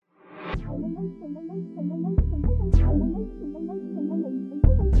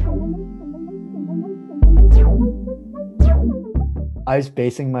I was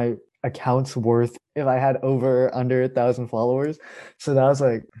basing my account's worth if I had over or under 1,000 followers. So that was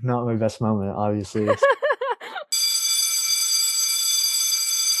like not my best moment, obviously.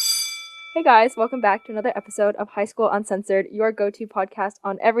 Hey guys, welcome back to another episode of High School Uncensored, your go-to podcast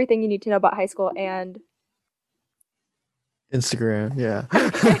on everything you need to know about high school and Instagram, yeah.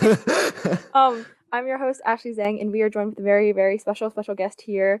 I'm your host Ashley Zhang, and we are joined with a very, very special guest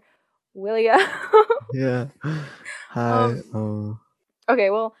here, Willia. Yeah. Hi. Okay,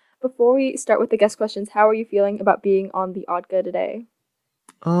 well, before we start with the guest questions, how are you feeling about being on the Odga today?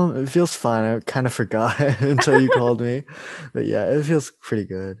 It feels fine. I kind of forgot until you called me. But yeah, it feels pretty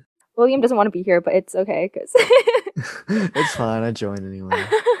good. William doesn't want to be here, but it's okay, because It's fine. I joined anyway.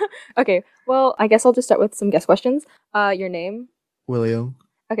 Okay, well, I guess I'll just start with some guest questions. Your name? William.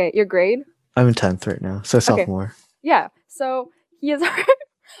 Okay, your grade? I'm in 10th right now, so Okay. sophomore. Yeah, so he is our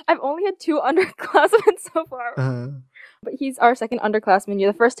I've only had 2 underclassmen so far. But he's our second underclassman.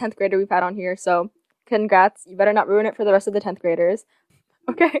 You're the first 10th grader we've had on here, so congrats. You better not ruin it for the rest of the 10th graders.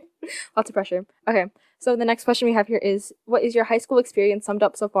 Okay. Lots of pressure. Okay. So the next question we have here is, what is your high school experience summed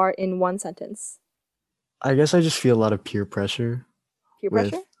up so far in one sentence? I guess I just feel a lot of peer pressure Peer with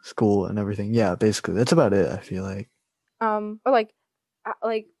pressure? school and everything. Yeah, basically. That's about it, I feel like. Or like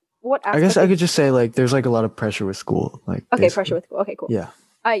what I guess aspect I of- could just say like there's like a lot of pressure with school. Like Okay, basically. pressure with school. Okay, cool. Yeah.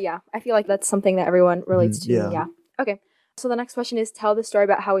 Yeah. I feel like that's something that everyone relates to. Yeah. Yeah. Okay. So the next question is, tell the story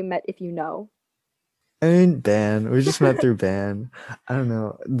about how we met if you know. I mean, band. We just met through band. I don't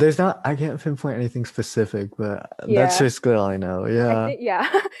know. I can't pinpoint anything specific, but that's Yeah. basically all I know. Yeah. Yeah.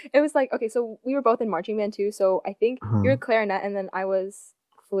 It was like, okay, so we were both in marching band too, so I think you're clarinet and then I was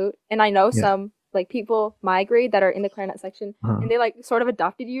flute. And I know Yeah. some like people my grade that are in the clarinet section and they like sort of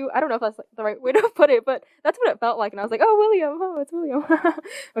adopted you. I don't know if that's like the right way to put it, but that's what it felt like. And I was like, oh, William, oh, it's William.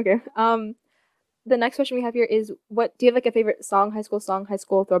 Okay. The next question we have here is, what do you have like a favorite song, high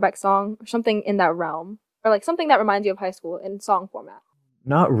school throwback song, or something in that realm? Or like something that reminds you of high school in song format?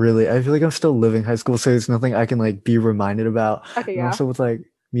 Not really. I feel like I'm still living high school, so there's nothing I can like be reminded about. Okay, And yeah. also with like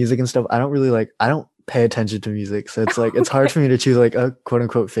music and stuff, I don't pay attention to music, so it's like it's hard for me to choose like a quote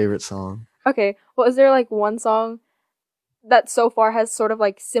unquote favorite song. Okay. Well, is there like one song that so far has sort of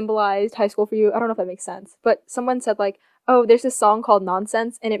like symbolized high school for you? I don't know if that makes sense, but someone said like, oh, there's this song called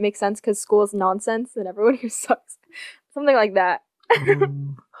Nonsense, and it makes sense because school is nonsense and everyone here sucks. Something like that.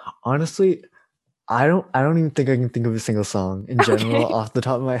 Honestly, I don't even think I can think of a single song in general Okay. off the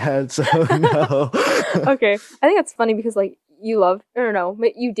top of my head, so no. Okay. I think that's funny because like you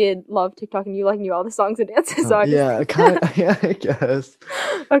did love TikTok and you like knew all the songs and dances. So I just Yeah, kind of, yeah, I guess.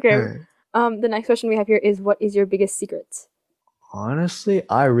 Okay. Alright. The next question we have here is, what is your biggest secret? Honestly,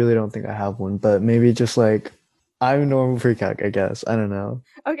 I really don't think I have one, but maybe just like I'm a normal freak-out, I guess. I don't know.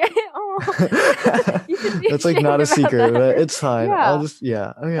 Okay. Oh. You should be That's like ashamed not a about secret, that. but it's fine. Yeah.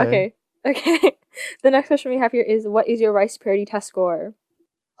 Yeah, okay. Okay. The next question we have here is, what is your Rice Parity Test score?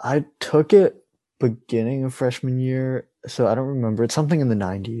 I took it beginning of freshman year, so I don't remember. It's something in the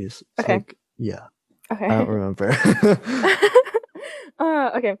 90s. It's Okay. like, yeah, Okay. I don't remember.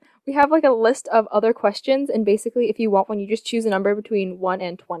 Okay. We have like a list of other questions, and basically, if you want one, you just choose a number between 1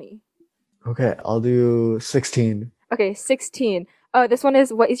 and 20. Okay, I'll do 16. Okay, 16. This one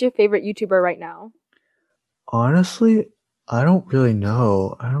is, what is your favorite YouTuber right now? Honestly, I don't really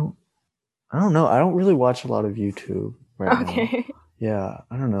know. I don't know. I don't really watch a lot of YouTube right now. Okay. Yeah,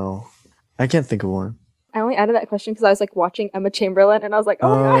 I don't know. I can't think of one. I only added that question because I was like watching Emma Chamberlain, and I was like,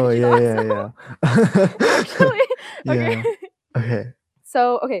 oh my gosh, she's awesome. Actually, okay. Yeah. Okay.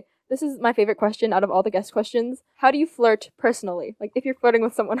 So, okay, this is my favorite question out of all the guest questions. How do you flirt personally? Like, if you're flirting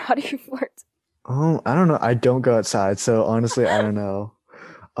with someone, how do you flirt? I don't know. I don't go outside, so honestly, I don't know.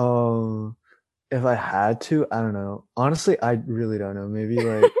 If I had to, I don't know. Honestly, I really don't know. Maybe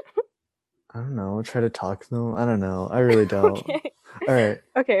like I don't know, try to talk to them. I don't know. I really don't. Okay. All right.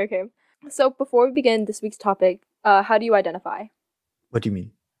 Okay. So, before we begin this week's topic, how do you identify? What do you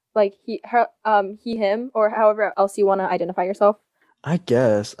mean? Like, he, him, or however else you want to identify yourself? I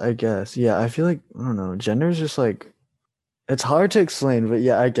guess. Yeah, I feel like I don't know. Gender is just like it's hard to explain, but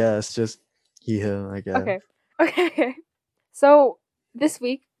yeah, I guess just he, him, I guess. Okay. So, this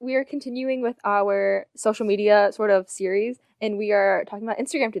week, we are continuing with our social media sort of series, and we are talking about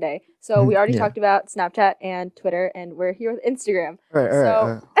Instagram today. So, we already Yeah. talked about Snapchat and Twitter, and we're here with Instagram. All right.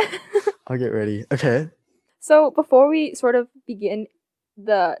 So, I'll get ready. Okay. so before we sort of begin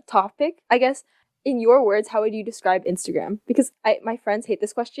the topic, I guess, in your words, how would you describe Instagram? Because my friends hate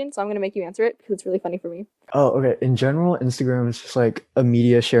this question, so I'm going to make you answer it because it's really funny for me. Oh, okay. In general, Instagram is just like a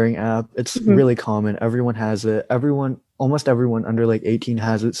media sharing app. It's really common. Everyone has it. Almost everyone under like 18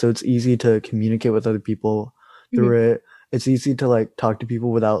 has it, so it's easy to communicate with other people through it. it's easy to like talk to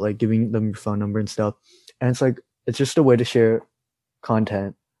people without like giving them your phone number and stuff. And it's like it's just a way to share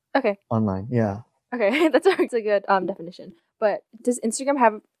content Okay. online. Yeah. Okay, that's a good definition. But does Instagram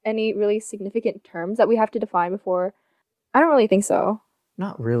have any really significant terms that we have to define before? I don't really think so.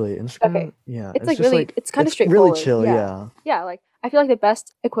 Not really. Okay. Instagram, yeah, It's it's like just really like it's kind of it's really straightforward. chill, Yeah. yeah. Yeah, like I feel like the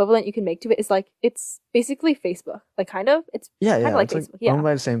best equivalent you can make to it is like it's basically Facebook. Like kind of. It's Yeah, kind of yeah. like It's like Facebook. owned Yeah.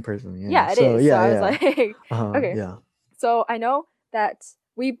 by the same person. Yeah. Yeah, it So is. So yeah, I was yeah. like, okay. Yeah. So I know that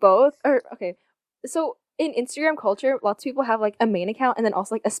we both are okay. So in Instagram culture, lots of people have like a main account and then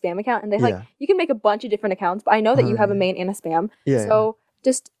also like a spam account, and they like Yeah. you can make a bunch of different accounts. But I know that you have a Yeah. main and a spam. Yeah, yeah. So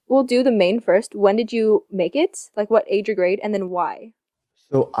just we'll do the main first. When did you make it? Like what age or grade, and then why?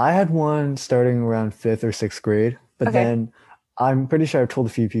 So I had one starting around fifth or sixth grade, but Okay. then I'm pretty sure I've told a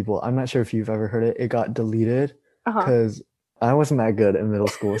few people. I'm not sure if you've ever heard it. It got deleted Uh huh. because I wasn't that good in middle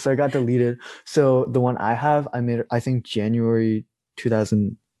school. So it got deleted. So the one I have, I made it, I think January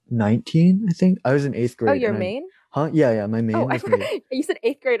 2019, I think. I was in eighth Oh, grade your and main? huh? Yeah, yeah, my Oh, main I was made. you said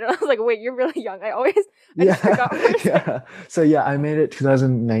eighth grade, and I was like, wait, you're really young. I just forgot what Yeah, you're saying. yeah. So yeah, I made it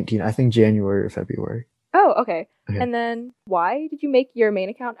 2019, I think January or February. Oh, okay. Okay. And then why did you make your main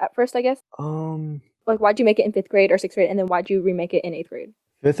account at first, I guess? Um, Like, why'd you make it in fifth grade or sixth grade, and then why'd you remake it in eighth grade?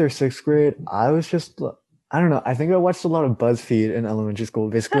 fifth or sixth grade, I was just, I don't know. I think I watched a lot of BuzzFeed in elementary school,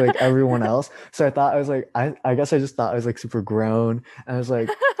 basically like everyone else. So I thought I was like, I guess I just thought I was like super grown. And I was like,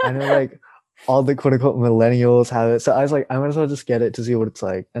 I know like all the quote unquote millennials have it. So I was like, I might as well just get it to see what it's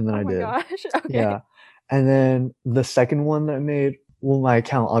like. And then Oh I my did. gosh. Okay. Yeah. And then the second one that I made, well, my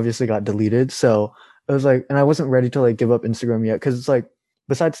account obviously got deleted. So it was like, and I wasn't ready to like give up Instagram yet because it's like,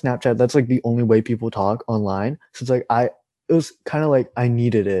 besides Snapchat, that's like the only way people talk online. So it's like, it was kind of like I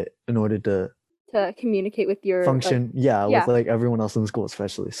needed it in order to To communicate with your like, function, yeah, with yeah, like everyone else in the school,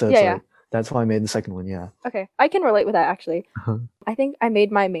 especially. So yeah, it's yeah. like, that's why I made the second one. Yeah. Okay, I can relate with that actually. Uh-huh. I think I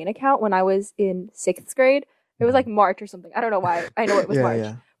made my main account when I was in sixth grade. It was like Mhm. March or something. I don't know why. I know it was Yeah, March,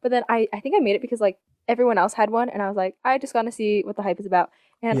 yeah. but then I think I made it because like everyone else had one, and I was like, I just gotta see what the hype is about.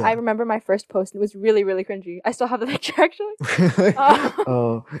 And I Yeah. remember my first post, and it was really really cringy. I still have the picture actually. Really? Uh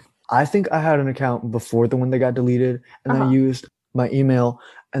Oh, I think I had an account before the one that got deleted, and then I huh. used my email,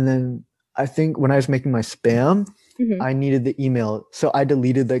 and then I think when I was making my spam, Mhm. I needed the email, so I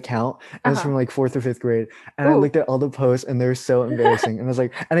deleted the account, and Uh it's huh. from like fourth or fifth grade, and I Ooh. looked at all the posts, and they were so embarrassing, and I was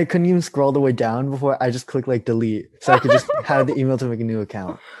like, and I couldn't even scroll the way down before I just clicked like delete, so I could just have the email to make a new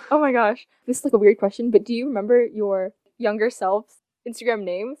account. Oh my gosh. This is like a weird question, but do you remember your younger self's Instagram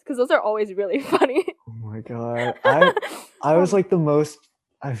names? Because those are always really funny. Oh my God. I was um, like the most,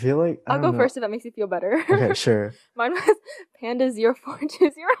 I feel like, I I'll don't go know. first if that makes you feel better. Okay, sure. Mine was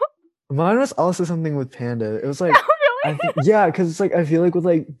Panda0420. Mine was also something with panda. It was like, Oh, I think, really? yeah, because it's like, I feel like with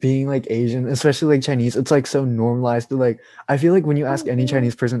like being like Asian, especially like Chinese, it's like so normalized to like, I feel like when you ask Oh, any yeah.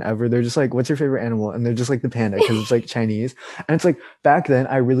 Chinese person ever, they're just like, what's your favorite animal? And they're just like the panda because it's like Chinese. And it's like, back then,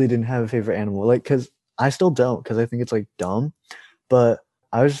 I really didn't have a favorite animal. Like, because I still don't, because I think it's like dumb. But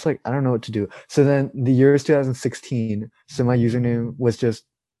I was just like, I don't know what to do. So then the year is 2016. So my username was just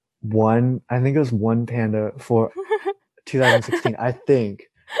one, I think it was one panda for 2016, I think.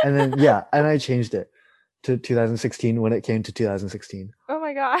 And then yeah, and I changed it to 2016 when it came to 2016. Oh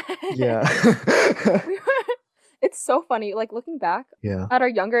my god. Yeah. We were, it's so funny. Like looking back Yeah. at our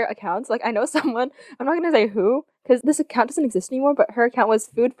younger accounts, like I know someone, I'm not gonna say who, because this account doesn't exist anymore, but her account was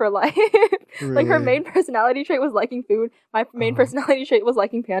food for life. Like her Really. main personality trait was liking food. My main Uh, personality trait was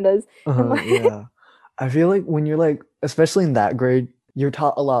liking pandas. And like yeah. I feel like when you're like, especially in that grade, you're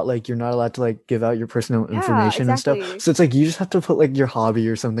taught a lot like you're not allowed to like give out your personal yeah, information and stuff. exactly. So it's like you just have to put like your hobby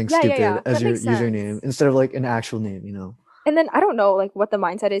or something Yeah, yeah, stupid yeah. as That your makes username sense. instead of like an actual name, you know? And then I don't know like what the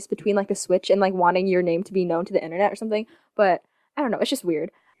mindset is between like the switch and like wanting your name to be known to the internet or something, but I don't know, it's just weird.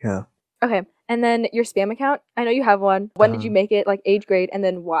 Yeah. Okay. And then your spam account, I know you have one. When did you Uh, make it? Like age grade and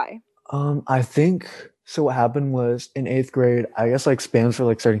then why? I think so. What happened was in eighth grade, I guess like spams were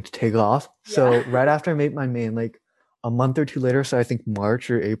like starting to take off. Yeah. So right after I made my main, like a month or two later, so I think March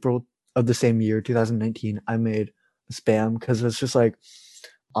or April of the same year, 2019, I made spam because it's just like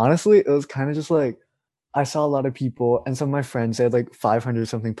honestly, it was kind of just like I saw a lot of people and some of my friends they had like 500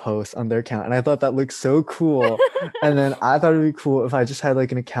 something posts on their account, and I thought that looked so cool. And then I thought it'd be cool if I just had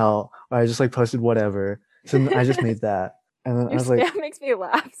like an account where I just like posted whatever. So then I just made that, and then I Your was like, spam makes me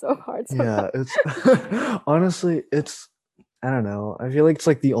laugh so hard yeah, sometimes. it's honestly, it's I don't know. I feel like it's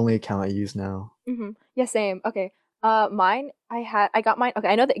like the only account I use now. Yeah, same. Okay. Mine, I got mine. Okay,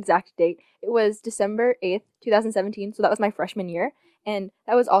 I know the exact date. It was December 8th, 2017. So that was my freshman year. And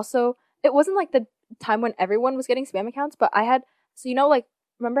that was also, it wasn't like the time when everyone was getting spam accounts, but I had, so like,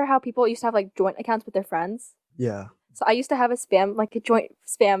 remember how people used to have like joint accounts with their friends? Yeah. So I used to have a joint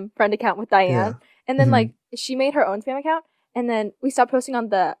spam friend account with Diane. Yeah. And then Mhm. she made her own spam account, and then we stopped posting on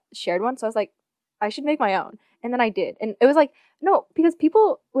the shared one. So I was like, I should make my own. And then I did. And it was like, no, because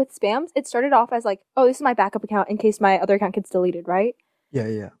people with spams, it started off as like, oh, this is my backup account in case my other account gets deleted, right? Yeah,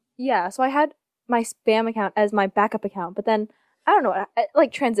 yeah. Yeah, so I had my spam account as my backup account, but then I don't know, I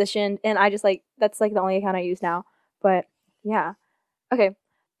like transitioned and I just like that's like the only account I use now. But yeah. Okay.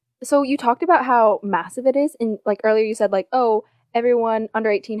 So you talked about how massive it is, and like earlier you said like, oh, everyone under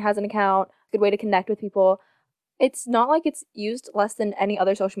 18 has an account, good way to connect with people. It's not like it's used less than any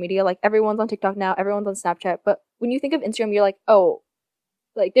other social media. Like everyone's on TikTok now, everyone's on Snapchat, but when you think of Instagram, you're like, oh,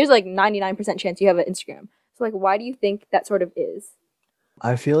 like there's like 99% chance you have an Instagram. So like why do you think that sort of is?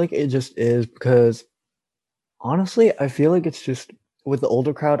 I feel like it just is because honestly, I feel like it's just with the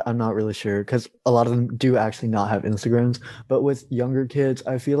older crowd, I'm not really sure because a lot of them do actually not have Instagrams. But with younger kids,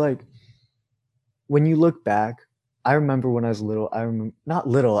 I feel like when you look back, I remember when I was little, I remember not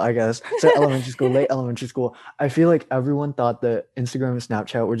little, I guess, so elementary school, late elementary school. I feel like everyone thought that Instagram and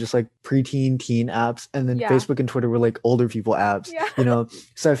Snapchat were just like preteen, teen apps, and then Yeah. Facebook and Twitter were like older people apps, Yeah. you know?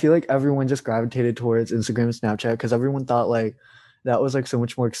 So I feel like everyone just gravitated towards Instagram and Snapchat because everyone thought like that was like so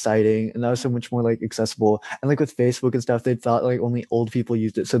much more exciting and that was so much more like accessible. And like with Facebook and stuff, they thought like only old people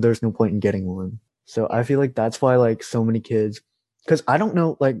used it, so there's no point in getting one. So I Yeah. feel like that's why like so many kids, because I don't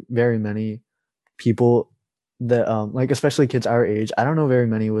know like very many people that like especially kids our age. I don't know very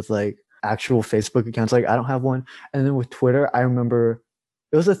many with like actual Facebook accounts. Like I don't have one. And then with Twitter, I remember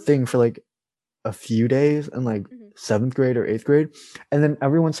it was a thing for like a few days in like Mhm. seventh grade or eighth grade. And then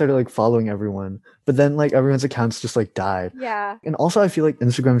everyone started like following everyone. But then like everyone's accounts just like died. Yeah. And also I feel like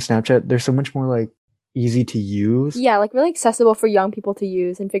Instagram and Snapchat, they're so much more like easy to use. Yeah, like really accessible for young people to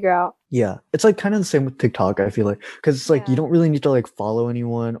use and figure out. Yeah, it's like kind of the same with TikTok, I feel like, because it's like you Yeah. don't really need to like follow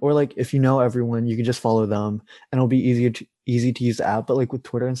anyone, or like if you know everyone, you can just follow them, and it'll be easy to use the app. But like with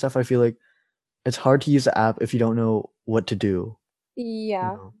Twitter and stuff, I feel like it's hard to use the app if you don't know what to do. You Yeah.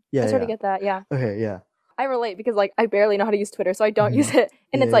 know? I Yeah, sort of yeah. get that. Yeah. Okay, yeah. I relate because like I barely know how to use Twitter, so I don't use Mhm. it.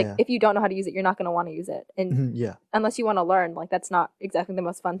 And Yeah, it's like yeah. if you don't know how to use it, you're not going to want to use it. And Yeah. unless you want to learn, like that's not exactly the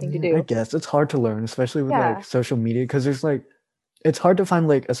most fun thing to I do. guess it's hard to learn, especially with Yeah. like social media, because there's like it's hard to find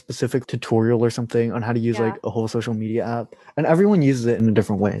like a specific tutorial or something on how to use Yeah. like a whole social media app, and everyone uses it in a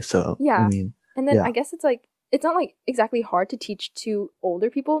different way. So I Yeah. mean, And then yeah. I guess it's like it's not like exactly hard to teach to older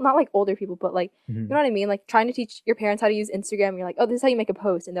people, not like older people, but like you Mhm. know what I mean? Like trying to teach your parents how to use Instagram, you're like, "Oh, this is how you make a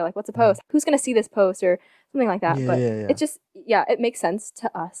post." And they're like, "What's a Mhm. post? Who's going to see this post?" or something like that. Yeah, But yeah, yeah. it's just yeah, it makes sense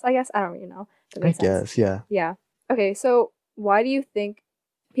to us. I guess I don't really know if it I makes sense. guess, yeah. Yeah. Okay, so why do you think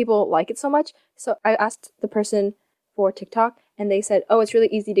people like it so much? So I asked the person for TikTok and they said, "Oh, it's really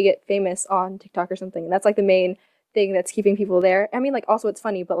easy to get famous on TikTok or something." And that's like the main thing that's keeping people there. I mean, like also it's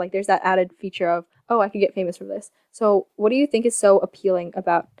funny, but like there's that added feature of, "Oh, I could get famous from this." So, what do you think is so appealing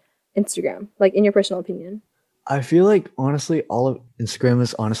about Instagram? Like in your personal opinion? I feel like honestly, all of Instagram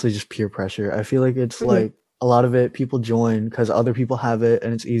is honestly just peer pressure. I feel like it's Mhm. like a lot of it people join because other people have it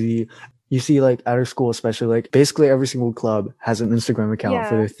and it's easy. You see, like at our school, especially, like basically every single club has an Instagram account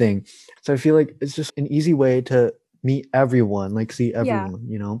for Yeah. their thing. So I feel like it's just an easy way to meet everyone, like see Yeah. everyone,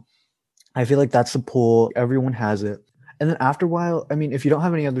 you know? I feel like that's the pull. Everyone has it. And then after a while, I mean, if you don't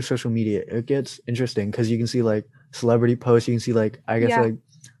have any other social media, it gets interesting because you can see like celebrity posts, you can see like, I guess Yeah. like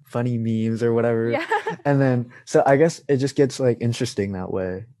funny memes or whatever. Yeah. And then, so I guess it just gets like interesting that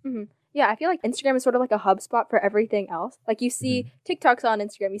way. Mhm. Yeah, I feel like Instagram is sort of like a hub spot for everything else. Like you see TikToks on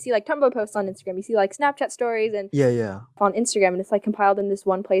Instagram, you see like Tumblr posts on Instagram, you see like Snapchat stories and Yeah, yeah. on Instagram, and it's like compiled in this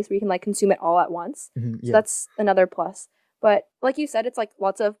one place where you can like consume it all at once. So Yeah. that's another plus. But like you said, it's like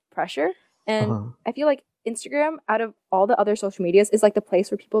lots of pressure. And Uh-huh. I feel like Instagram, out of all the other social medias, is like the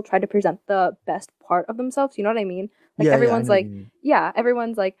place where people try to present the best part of themselves. You know what I mean? Like Yeah, yeah, I everyone's know what like, you mean. yeah,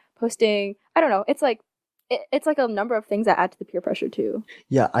 everyone's like posting. I don't know. It's like it's like a number of things that add to the peer pressure too.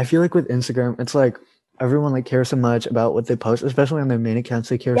 Yeah, I feel like with Instagram, it's like everyone like cares so much about what they post, especially on their main accounts.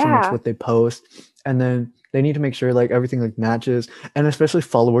 They care so much Yeah. what they post, and then they need to make sure like everything like matches, and especially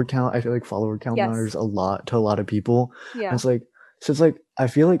follower count. I feel like follower count Yes. matters a lot to a lot of people. And Yeah. it's like so it's like I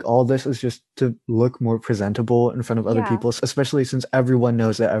feel like all this is just to look more presentable in front of other Yeah. people, especially since everyone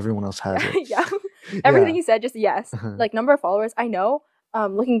knows that everyone else has it. Yeah. Everything Yeah. you said, just yes. Uh-huh. Like number of followers, I know.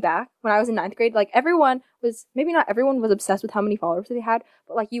 Looking back when I was in ninth grade, like everyone was maybe not everyone was obsessed with how many followers they had,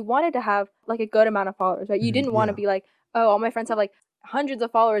 but like you wanted to have like a good amount of followers, right? You didn't want to Yeah. be like, oh, all my friends have like hundreds of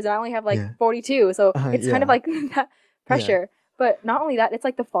followers and I only have like Yeah. 42. So it's kind of Yeah. like that pressure. But not only that, it's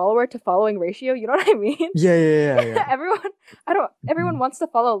like the follower to following ratio. You know what I mean? Yeah. Yeah. Yeah. Yeah. Everyone Mhm. wants to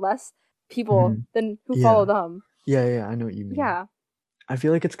follow less people Mhm. than who follow Yeah. them. Yeah. Yeah. I know what you mean. Yeah. I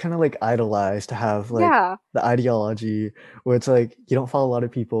feel like it's kind of like idolized to have like Yeah. the ideology where it's like you don't follow a lot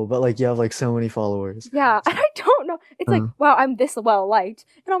of people, but like you have like so many followers. Yeah. And I don't know. It's like, Uh, wow, I'm this well liked.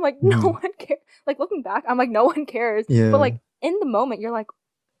 And I'm like, no mhm. one cares. Like looking back, I'm like, no one cares. But Yeah. like in the moment, you're like,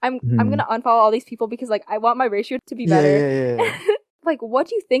 I'm Mhm. gonna unfollow all these people because like I want my ratio to be Yeah, better. yeah, yeah. Like, what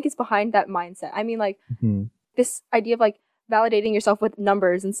do you think is behind that mindset? I mean, like Mhm. this idea of like validating yourself with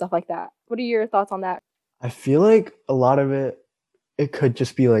numbers and stuff like that. What are your thoughts on that? I feel like a lot of it could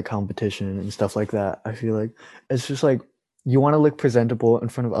just be like competition and stuff like that. I feel like it's just like you want to look presentable in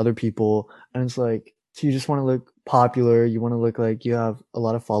front of other people, and it's like so you just want to look popular. You want to look like you have a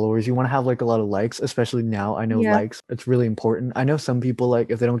lot of followers. You want to have like a lot of likes, especially now. I know Yeah. likes, it's really important. I know some people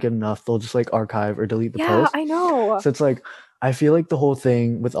like if they don't get enough, they'll just like archive or delete the Yeah, post. I know. So it's like I feel like the whole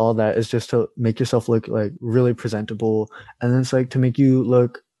thing with all that is just to make yourself look like really presentable, and then it's like to make you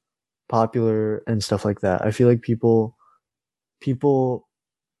look popular and stuff like that. I feel like people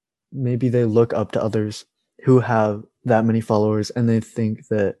maybe they look up to others who have that many followers and they think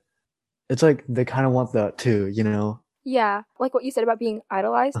that it's like they kind of want that too, you know? Yeah, like what you said about being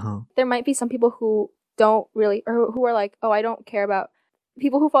idolized. Uh-huh. There might be some people who don't really, or who are like, oh, I don't care about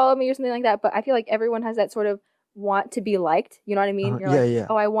people who follow me or something like that. But I feel like everyone has that sort of want to be liked. You know what I mean? You're Yeah, like, yeah.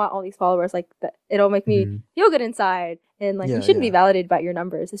 oh, I want all these followers. Like that, it'll make me Mhm. feel good inside. And like, you Yeah, shouldn't be yeah. validated by your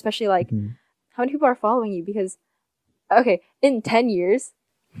numbers, especially like Mhm. how many people are following you. Because okay, in 10 years,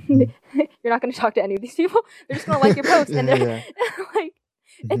 you're Mhm. not going to talk to any of these people. They're just going to like your post, and Yeah, they're yeah. like,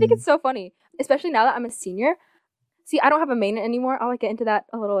 I think Mhm. it's so funny, especially now that I'm a senior. See, I don't have a main anymore. I'll like get into that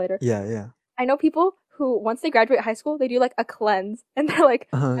a little later. Yeah, yeah. I know people who once they graduate high school, they do like a cleanse and they're like,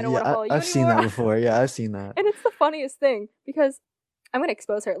 I don't want to Yeah, follow you I've seen anymore. that before. Yeah, I've seen that. And it's the funniest thing because I'm gonna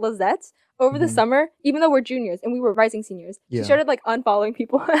expose her. Lizette, over the Mhm. summer, even though we're juniors and we were rising seniors, she Yeah. started like unfollowing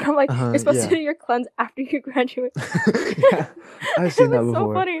people. And I'm like, you're supposed to do Yeah. your cleanse after you graduate. Yeah. I've It seen that was so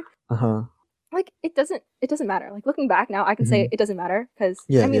before. funny. Uh-huh. Like it doesn't matter. Like looking back now, I can say Mhm. it doesn't matter because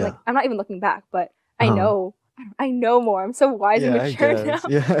I Yeah, mean like yeah. I'm not even looking back, but I Uh-huh. know I know more. I'm so wise and Yeah, I mature now. guess.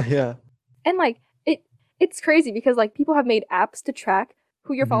 Yeah, yeah. And like it's crazy because like people have made apps to track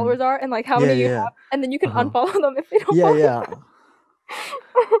who your Mhm. followers are and like how Yeah, many you yeah. have, and then you can Uh-huh. unfollow them if they don't Yeah, follow you yeah. back.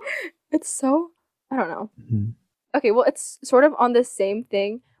 It's so I don't know. Mhm. Okay, well it's sort of on the same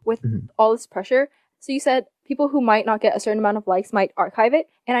thing with Mhm. all this pressure. So you said people who might not get a certain amount of likes might archive it,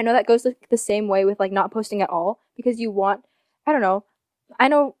 and I know that goes the same way with like not posting at all because you want I don't know. I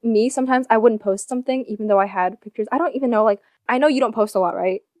know me sometimes I wouldn't post something even though I had pictures. I don't even know like I know you don't post a lot,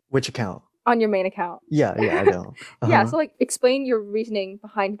 right? Which account? On your main account. Yeah, yeah, I don't. Yeah, Uh-huh. so like explain your reasoning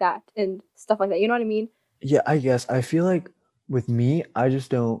behind that and stuff like that. You know what I mean? Yeah, I guess. I feel like with me, I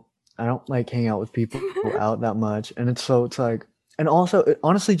don't like hang out with people out that much. And it's like and also it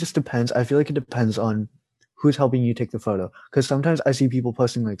honestly just depends. I feel like it depends on who's helping you take the photo. Because sometimes I see people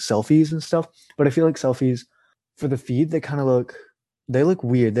posting like selfies and stuff, but I feel like selfies for the feed, they look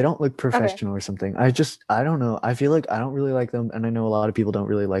weird. They don't look Okay. professional or something. I don't know. I feel like I don't really like them, and I know a lot of people don't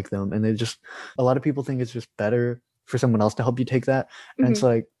really like them, and a lot of people think it's just better for someone else to help you take that. And Mhm. it's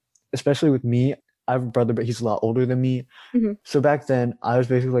like, especially with me, I have a brother, but he's a lot older than me. Mhm. So back then, I was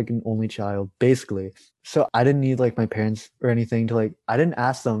basically like an only child, basically. So I didn't need like my parents or anything to like, I didn't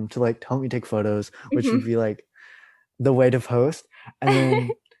ask them to like help me take photos, which would Mhm. be like the way to post. And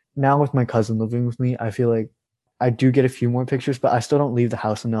then now with my cousin living with me, I feel like I do get a few more pictures, but I still don't leave the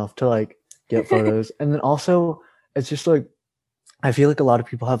house enough to like get photos. And then also, it's just like, I feel like a lot of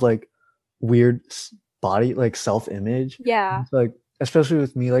people have like weird body, like self image. Yeah. Like, especially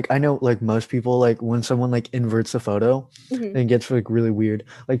with me, like I know like most people, like when someone like inverts a photo, Mhm. it gets like really weird.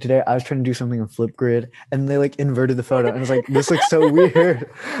 Like today, I was trying to do something on Flipgrid, and they like inverted the photo, and I was like, "This looks so weird."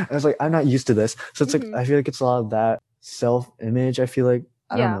 I was like, "I'm not used to this." So it's like Mhm. I feel like it's a lot of that self image. I feel like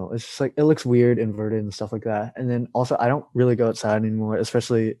I don't Yeah. know. It's just like it looks weird, inverted, and stuff like that. And then also, I don't really go outside anymore,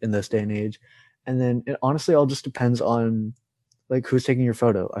 especially in this day and age. And then it honestly all just depends on like who's taking your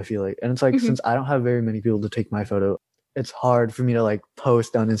photo, I feel like. And it's like Mhm. since I don't have very many people to take my photo, it's hard for me to like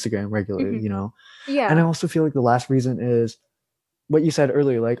post on Instagram regularly, Mhm. you know? And I Yeah. also feel like the last reason is what you said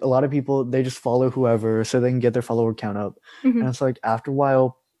earlier, like a lot of people they just follow whoever so they can get their follower count up. Mhm. And it's like after a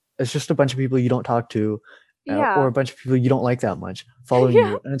while, it's just a bunch of people you don't talk to, or Yeah. a bunch of people you don't like that much following Yeah.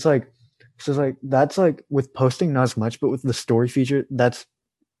 you. And it's like so it's like that's like with posting not as much, but with the story feature, that's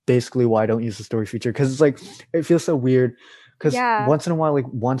basically why I don't use the story feature because it's like it feels so weird because Yeah. once in a while like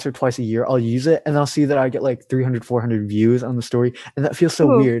once or twice a year I'll use it and I'll see that I get like 300 400 views on the story and that feels so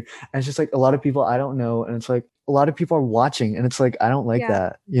Ooh. weird and it's just like a lot of people I don't know and it's like a lot of people are watching and it's like I don't like Yeah.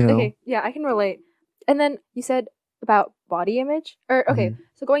 that, you know. Okay. Yeah, I can relate. And then you said about body image, or okay. Mhm.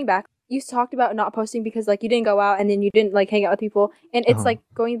 So going back, you talked about not posting because like you didn't go out and then you didn't like hang out with people, and it's like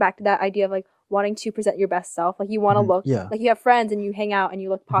going back to that idea of like wanting to present your best self. Like you want to look like you have friends and you hang out and you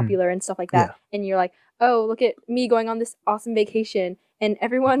look popular and stuff like that, and you're like, oh, look at me going on this awesome vacation, and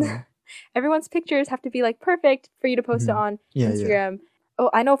everyone's pictures have to be like perfect for you to post it on Instagram. Oh,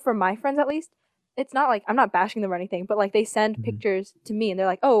 I know for my friends at least, it's not like I'm not bashing them or anything, but like they send pictures to me and they're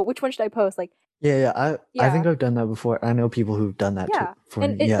like, oh, which one should I post? Like I think I've done that before. I know people who've done that too.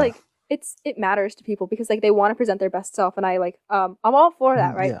 And it's like it matters to people because like they want to present their best self, and I like I'm all for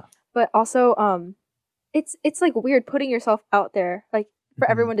that, right? But also it's like weird putting yourself out there like for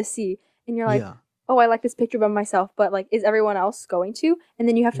everyone to see, and you're like, oh, I like this picture of myself, but like is everyone else going to? And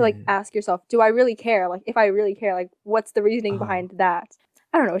then you have to like ask yourself, do I really care? Like if I really care, like what's the reasoning behind that?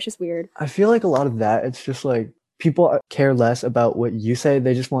 I don't know, it's just weird. I feel like a lot of that, it's just like people care less about what you say.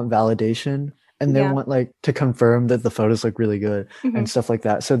 They just want validation, and they want like to confirm that the photos look really good and stuff like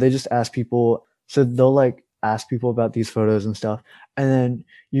that. So they just ask people. So they'll like ask people about these photos and stuff, and then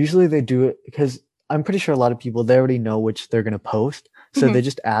usually they do it because I'm pretty sure a lot of people, they already know which they're gonna post. So they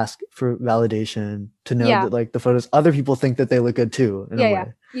just ask for validation to know that like the photos, other people think that they look good too. In a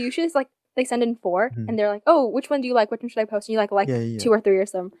way. Usually it's like they send in 4 and they're like, oh, which one do you like? Which one should I post? And you like 2 or 3 or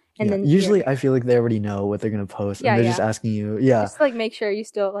some. And then usually I feel like they already know what they're gonna post, and they're just asking you, just to, like make sure you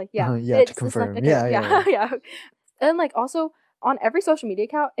still like to confirm. And like also on every social media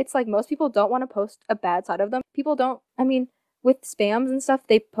account, it's like most people don't want to post a bad side of them. People don't. I mean, with spams and stuff,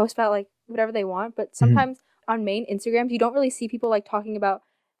 they post about like whatever they want, but sometimes on main Instagrams, you don't really see people like talking about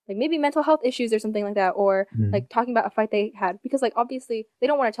like maybe mental health issues or something like that, or like talking about a fight they had, because like obviously they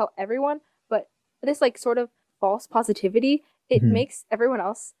don't want to tell everyone, but this like sort of false positivity, it makes everyone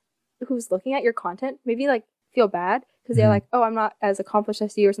else who's looking at your content maybe like feel bad because they're like, oh, I'm not as accomplished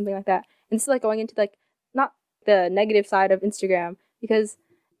as you or something like that. And it's like going into like not the negative side of Instagram, because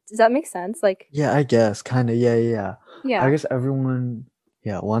does that make sense? Like I guess kind of I guess everyone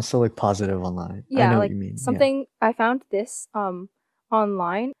wants to look positive online. I know like what you mean. Something I found this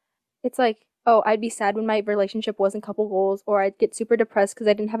online. It's like, oh, I'd be sad when my relationship wasn't couple goals, or I'd get super depressed because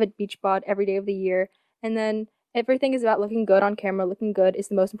I didn't have a beach bod every day of the year. And then everything is about looking good on camera. Looking good is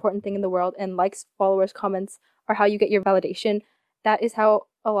the most important thing in the world, and likes, followers, comments are how you get your validation. That is how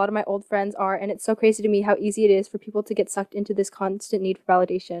a lot of my old friends are, and it's so crazy to me how easy it is for people to get sucked into this constant need for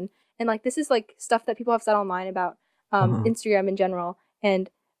validation. And like this is like stuff that people have said online about Instagram in general.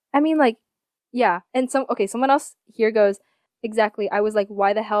 And I mean, like, and someone else here goes, exactly, I was like,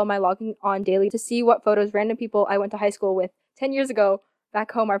 why the hell am I logging on daily to see what photos random people I went to high school with 10 years ago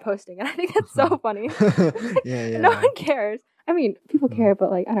back home are posting? And I think that's so funny. No one cares. I mean, people care, but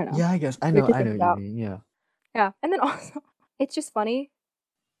like, I don't know. Yeah, I guess. I know what you mean, Yeah, and then also, it's just funny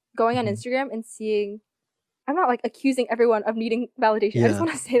going on Instagram and seeing, I'm not like accusing everyone of needing validation. I just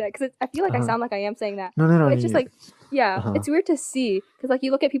want to say that because I feel like I sound like I am saying that. No. It's just like, it's weird to see because like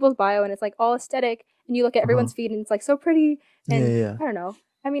you look at people's bio and it's like all aesthetic, and you look at everyone's feed and it's like so pretty. And I don't know.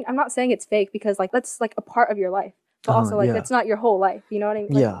 I mean, I'm not saying it's fake because like that's like a part of your life, but also like that's not your whole life. You know what I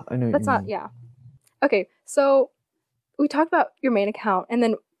mean? Like, I know. That's not. Yeah. Okay, so we talked about your main account, and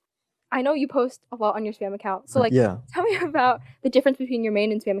then I know you post a lot on your spam account. So like, tell me about the difference between your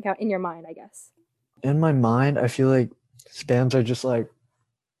main and spam account in your mind, I guess. In my mind, I feel like spams are just like,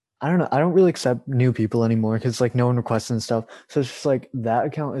 I don't know. I don't really accept new people anymore because like no one requests and stuff. So it's just like that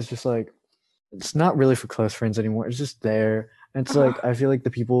account is just like, it's not really for close friends anymore. It's just there. And it's like, I feel like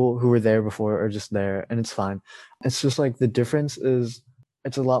the people who were there before are just there, and it's fine. It's just like the difference is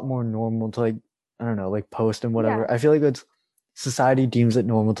it's a lot more normal to like, I don't know, like post and whatever. I feel like it's society deems it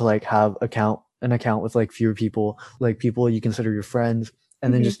normal to like have an account with like fewer people, like people you consider your friends,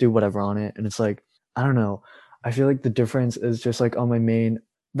 and then just do whatever on it. And it's like, I don't know. I feel like the difference is just like on my main,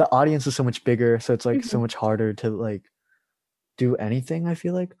 the audience is so much bigger, so it's like so much harder to like do anything, I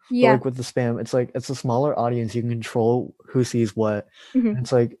feel like. But like with the spam, it's like it's a smaller audience, you can control who sees what. And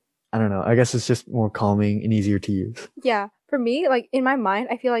it's like, I don't know, I guess it's just more calming and easier to use. Yeah, for me, like in my mind,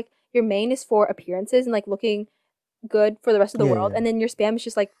 I feel like your main is for appearances and like looking good for the rest of the world, and then your spam is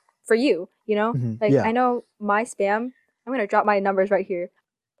just like for you, you know? Like I know my spam, I'm gonna drop my numbers right here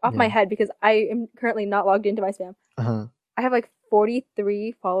off my head because I am currently not logged into my spam. I have like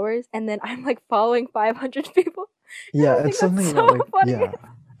 43 followers, and then I'm like following 500 people. It's something so about like funny.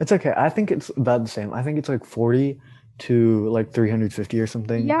 It's okay. I think it's about the same. I think it's like 40 to like 350 or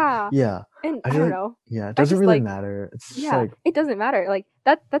something. And I don't know. It doesn't really matter. It's just like, it doesn't matter. Like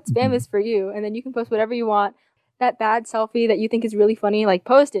that spam is for you, and then you can post whatever you want. That bad selfie that you think is really funny, like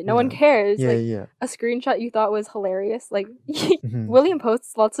post it. No one cares. A screenshot you thought was hilarious. Like William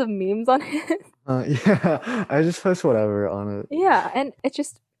posts lots of memes on it. I just post whatever on it. Yeah, and it's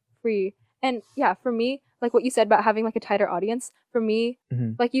just free. And yeah, for me, like what you said about having like a tighter audience, for me,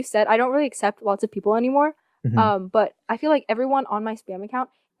 Mm-hmm. like you said, I don't really accept lots of people anymore. Mm-hmm. But I feel like everyone on my spam account,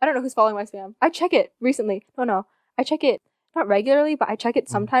 I don't know who's following my spam. I check it recently. No. I check it not regularly, but I check it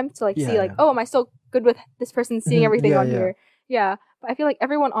sometimes to like see Yeah, like, yeah. oh, am I still good with this person seeing everything Yeah, on yeah. here? Yeah. But I feel like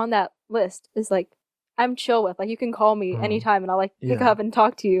everyone on that list is like I'm chill with. Like you can call me Uh-huh. anytime and I'll like pick Yeah. up and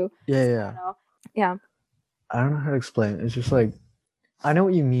talk to you. Yeah, So I yeah. don't know. Yeah. I don't know how to explain it. It's just like I know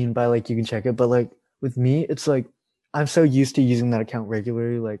what you mean by like you can check it, but like with me, it's like I'm so used to using that account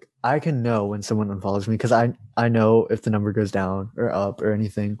regularly. Like I can know when someone unfollows me because I know if the number goes down or up or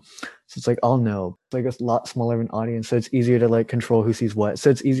anything. So it's like I'll know. It's like a lot smaller of an audience, so it's easier to like control who sees what. So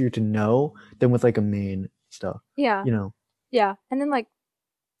it's easier to know than with like a main stuff. Yeah. You know? Yeah. And then like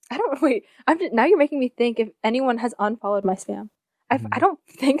I don't wait. Now you're making me think if anyone has unfollowed my spam. I Mhm. don't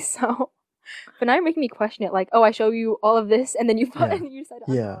think so. But now you're making me question it. Like, oh, I show you all of this, and then you Yeah. and you decide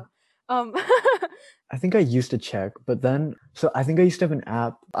to Yeah. unfollow. Um, I think I used to check, but then so I think I used to have an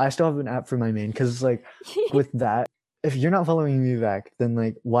app. I still have an app for my main because it's like with that, if you're not following me back, then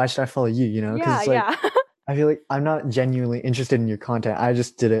like why should I follow you? You know? Because yeah, it's like yeah. I feel like I'm not genuinely interested in your content. I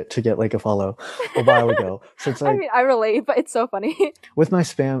just did it to get like a follow a while ago. So it's I like mean, I relate, but it's so funny. with my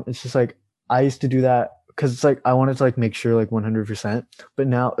spam, it's just like I used to do that because it's like I wanted to like make sure like 100%. But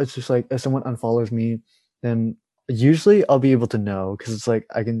now it's just like if someone unfollows me, then usually I'll be able to know because it's like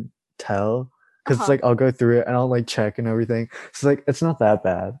I can tell Uh because it's huh. like I'll go through it and I'll like check and everything. So like it's not that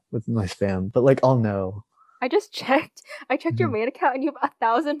bad with my spam, but like I'll know. I just checked. I checked your Mhm. main account, and you have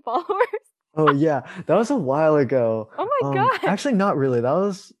 1,000 followers. Oh yeah, that was a while ago. Oh my god. Actually not really. That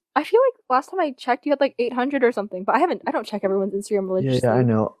was I feel like last time I checked, you had like 800 or something. But I haven't. I don't check everyone's Instagram yeah, I religiously.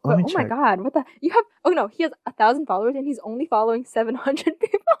 know. Let But me oh my check. god, what the? You have? Oh no, he has 1,000 followers, and he's only following 700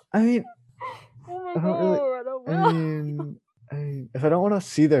 people. I mean, Oh my I don't really. god, I I will. mean, if I don't want to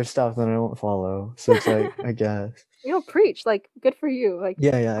see their stuff, then I won't follow. So it's like, I guess. Preach. Like, good for you. Like,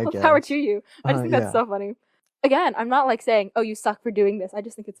 Yeah, yeah, I all power to guess. you. I just think that's Yeah, so funny. Again, I'm not like saying, oh, you suck for doing this. I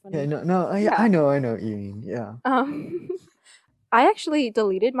just think it's yeah. funny. No, no. Yeah. I know what you mean. Yeah. Um, I actually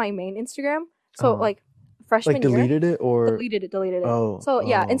deleted my main Instagram. So, Uh, like, like freshman year, deleted it or deleted it. oh, So,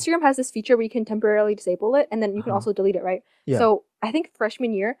 yeah, oh, Instagram has this feature where you can temporarily disable it and then you can uh-huh. also delete it, right? Yeah. So, I think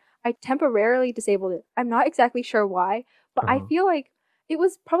freshman year, I temporarily disabled it. I'm not exactly sure why, but I Uh-huh. feel like it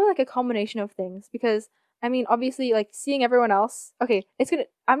was probably like a combination of things because I mean, obviously, like seeing everyone else. Okay,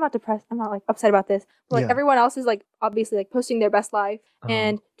 I'm not depressed. I'm not like upset about this. But like Yeah. everyone else is like obviously like posting their best life Uh-huh.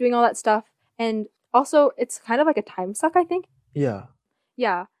 and doing all that stuff. And also, it's kind of like a time suck. I think. Yeah.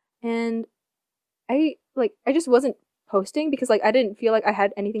 Yeah. And I just wasn't posting because like I didn't feel like I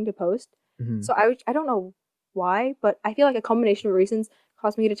had anything to post. Mm-hmm. So I don't know why, but I feel like a combination of reasons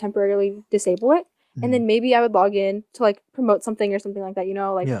caused me to temporarily disable it. And Mm-hmm. then maybe I would log in to like promote something or something like that,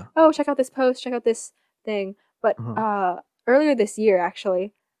 like, Yeah. oh, check out this post, check out this thing. But Uh-huh. earlier this year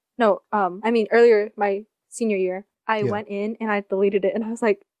actually, no, I mean earlier my senior year, I Yeah. went in and I deleted it and I was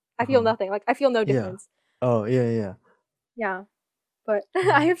like, I feel Uh-huh. nothing. Like I feel no Yeah. difference. Oh, yeah, yeah. Yeah. But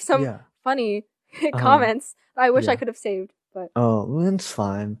I have some Yeah. funny Uh-huh. comments that I wish I Yeah. could have saved. But Oh, well, it's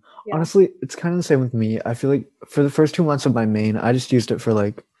fine. yeah. Honestly, it's kind of the same with me. I feel like for the first 2 months of my main, I just used it for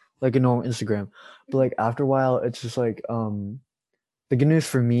like a normal Instagram. But Mhm. like after a while, it's just like the good news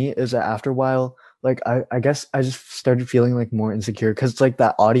for me is that after a while, like I guess I just started feeling like more insecure because it's like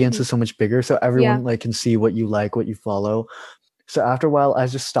that audience Mhm. is so much bigger, so Yeah. everyone like can see what you like, what you follow. So after a while, I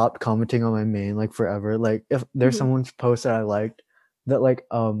just stopped commenting on my main like forever. Like if there's Mhm. someone's post that I liked that like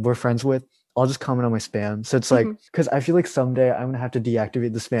we're friends with, I'll just comment on my spam. So it's like Mhm. because I feel like someday I'm gonna have to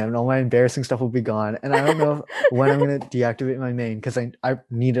deactivate the spam and all my embarrassing stuff will be gone. And I don't know when I'm gonna deactivate my main because I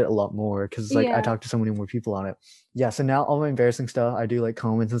need it a lot more because like I Yeah. talk to so many more people on it. Yeah, so now all my embarrassing stuff, I do like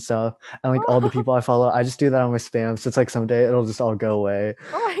comments and stuff, and like all the Oh, people I follow, I just do that on my spam. So it's like someday it'll just all go away.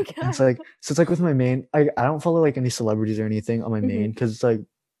 oh my And it's god. like so it's like with my main, I don't follow like any celebrities or anything on my main Mhm. because it's like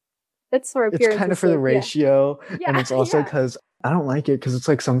That's for it's kind of appearance's for the sake. Yeah. ratio, and Yeah. it's also Yeah. because I don't like it because it's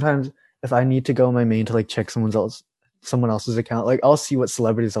like sometimes if I need to go on my main to like check someone else's account, like I'll see what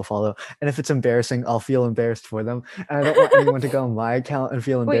celebrities I'll follow, and if it's embarrassing, I'll feel embarrassed for them, and I don't want anyone to go on my account and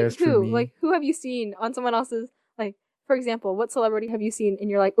feel Wait, embarrassed for who? me. Like, who have you seen on someone else's? Like, for example, what celebrity have you seen and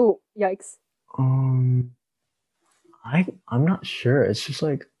you're like, oh, yikes. Um, I'm not sure. It's just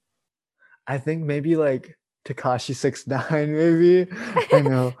like I think maybe like Takashi 69 maybe. I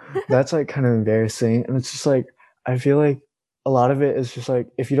know that's like kind of embarrassing, and it's just like I feel like a lot of it is just like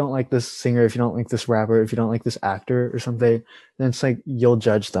if you don't like this singer, if you don't like this rapper, if you don't like this actor or something, then it's like you'll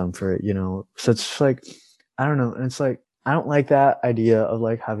judge them for it, you know. So it's just like I don't know, and it's like I don't like that idea of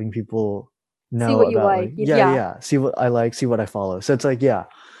like having people See know what you about like like. yeah, Yeah. yeah, see what I like, see what I follow. So it's like yeah,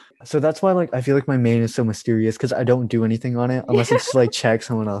 So that's why like I feel like my main is so mysterious because I don't do anything on it unless it's to, like check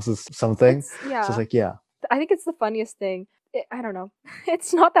someone else's something. It's So it's yeah. like yeah, I think it's the funniest thing. I don't know.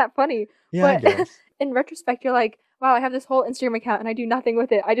 It's not that funny, yeah, I but guess. in retrospect, you're like, wow, I have this whole Instagram account and I do nothing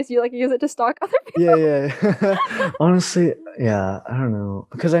with it. I just use it to stalk other Yeah, people. yeah. Honestly, yeah, I don't know.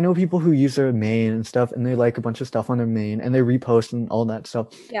 Because I know people who use their main and stuff and they like a bunch of stuff on their main and they repost and all that stuff.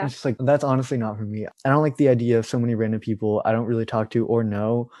 And Yeah, it's just like that's honestly not for me. I don't like the idea of so many random people I don't really talk to or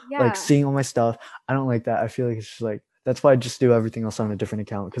know, like yeah, seeing all my stuff. I don't like that. I feel like it's just like that's why I just do everything else on a different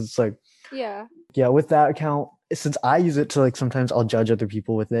account. Because it's like, yeah. yeah, with that account, since I use it to like sometimes I'll judge other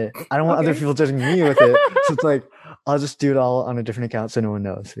people with it. I don't want other Okay. people judging me with it. So it's like I'll just do it all on a different account so no one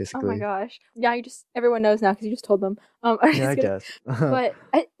knows, Oh my basically. gosh. Yeah, you just everyone knows now because you just told them. I'm Yeah, just I kidding. guess. But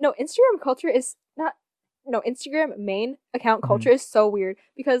no, Instagram culture is not. No, Instagram main account culture Mhm, is so weird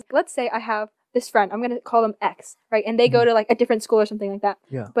because let's say I have this friend. I'm gonna call them X, right? And they go mhm. to like a different school or something like that.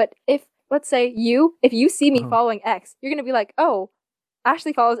 Yeah. But if let's say if you see me Uh-huh. following X, you're gonna be like, oh,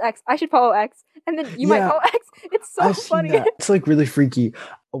 Ashley follows X. I should follow X, and then you might Yeah, follow X. It's so I've seen funny. that. It's like really freaky.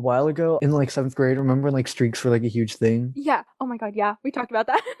 A while ago in like seventh grade, remember when like streaks were like a huge thing? Yeah. Oh my god. Yeah, we talked about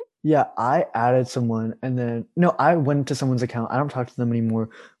that. Yeah, I added someone and then no, I went to someone's account. I don't talk to them anymore,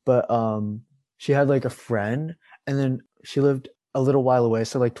 but she had like a friend and then she lived a little while away,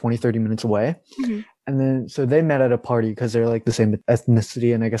 so like 20, 30 minutes away. Hmm. And then so they met at a party because they're like the same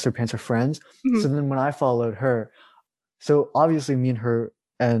ethnicity and I guess their parents are friends. Hmm. So then when I followed her, so obviously me and her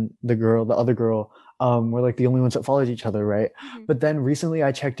and the other girl, were like the only ones that followed each other, right? Hmm. But then recently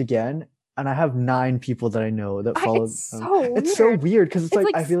I checked again and I have 9 people that I know that followed It's so It's so weird. weird because it's It's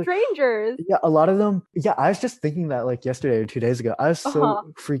like like I feel like strangers. yeah, a lot of them yeah, I was just thinking that like yesterday or 2 days ago. I was Uh so huh.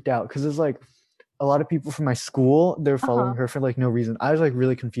 freaked out because it's like a lot of people from my school, they're Uh following huh. her for like no reason. I was like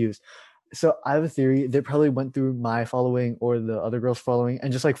really confused. So I have a theory they probably went through my following or the other girls following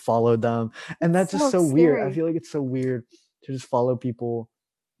and just like followed them. And It's that's just so so weird. I scary. feel like it's so weird to just follow people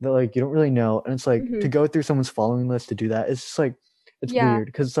that like you don't really know. And it's like to Hmm. go through someone's following list to do that, it's just like it's Yeah. weird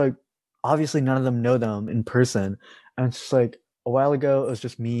because it's like obviously none of them know them in person. And it's just like a while ago it was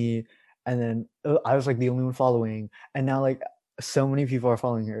just me and then I was like the only one following and now like so many people are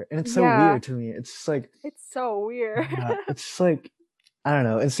following her and it's so Yeah. weird to me. It's just like It's so weird. yeah, it's just like I don't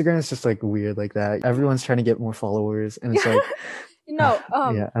know. Instagram is just like weird like that. Everyone's trying to get more followers, and it's Yeah. like, No,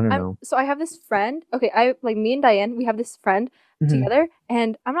 yeah, I don't know. I have this friend. Okay, I like me and Diane, we have this friend Hmm. together,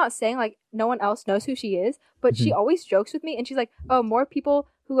 and I'm not saying like no one else knows who she is, but she Hmm. always jokes with me and she's like, "Oh, more people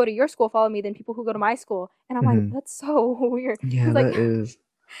who go to your school follow me than people who go to my school." And I'm like, Hmm. "That's so weird." Yeah, Cuz like that is.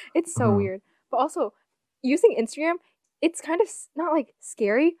 it's so Uh-huh. weird. But also using Instagram, it's kind of not like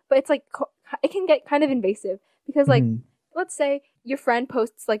scary, but it's like it can get kind of invasive because like Hmm. let's say your friend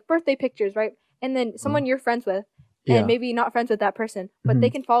posts like birthday pictures, right? And then Uh, someone you're friends with and yeah. maybe not friends with that person, but they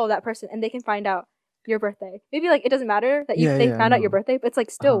Hmm. can follow that person and they can find out your birthday. Maybe like it doesn't matter that Yeah, they yeah, I found out your know. birthday, but it's like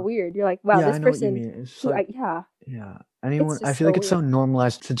still Uh-huh. weird. You're like, wow, Yeah, this I know what you person mean. It's just who I like, yeah, yeah. it's Anyone, I just feel so like it's weird. so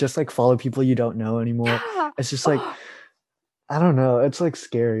normalized to just like follow people you don't know anymore. Yeah. It's just like, Oh, I don't know. It's like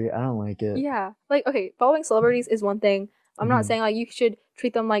scary. I don't like it. yeah. Like, okay, following celebrities is one thing. I'm not Hmm. saying like you should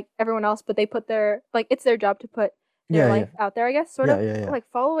treat them like everyone else, but they put their like it's their job to put their Yeah, life yeah, out there, I guess, sort yeah, of. yeah, But yeah. like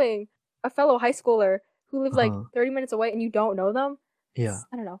following a fellow high schooler who lives like Uh-huh. 30 minutes away and you don't know them, Yeah,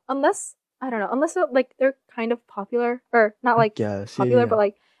 I don't know. Unless I don't know, unless like they're kind of popular or not I like guess. Yeah, popular, yeah, but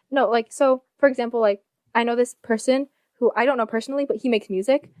like no, like so for example, like I know this person who I don't know personally, but he makes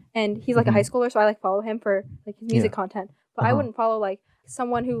music and he's yeah. like a high Hmm. schooler, so I like follow him for like his music Yeah. content. But I Uh-huh. wouldn't follow like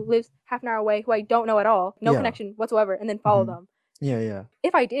someone who lives half an hour away who I don't know at all, no Yeah. connection whatsoever, and then follow Hmm. them. Yeah, yeah.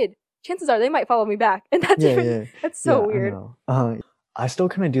 If I did, chances are they might follow me back, and that's Yeah, even yeah, that's so yeah, I weird. know. I still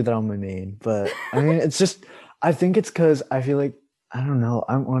kind of do that on my main, but I mean, it's just, I think it's because I feel like, I don't know,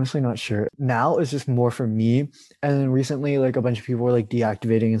 I'm honestly not sure. Now it's just more for me. And then recently, like a bunch of people were like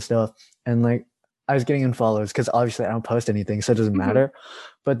deactivating and stuff. And like, I was getting unfollows because obviously I don't post anything, so it doesn't Hmm. matter.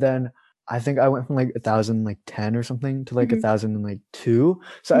 But then I think I went from like 1,010 or something to like Hmm. 1,002.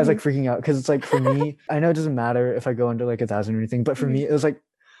 So I was like Hmm. freaking out because it's like for me, I know it doesn't matter if I go under like 1,000 or anything, but for Hmm. me, it was like,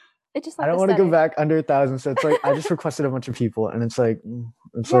 It's just I like don't want to go aesthetic. back under 1,000. So it's like I just requested a bunch of people, and it's like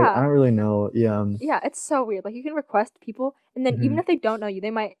I Yeah. don't really know. Yeah. Yeah, it's so weird. Like you can request people, and then even Hmm. if they don't know you,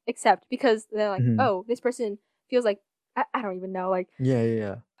 they might accept because they're like, Hmm. "Oh, this person feels like I don't even know." Like Yeah, yeah,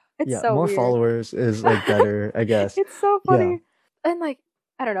 yeah. it's Yeah. so More weird. followers is like better, I guess. It's so Yeah. funny, and like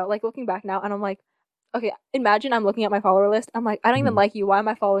I don't know. Like looking back now, and I'm like, okay, imagine I'm looking at my follower list. I'm like, I don't even Hmm. like you. Why am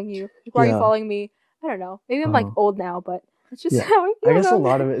I following you? Like, why are you Yeah. following me? I don't know. Maybe I'm like Uh-huh. old now, but it's just Yeah. how I I feel guess a about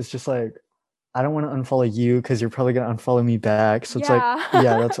lot it. of it is just like I don't want to unfollow you because you're probably gonna unfollow me back. So it's like, yeah,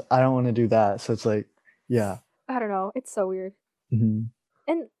 Yeah, that's I don't want to do that. So it's like, yeah. I don't know. It's so weird. Hmm.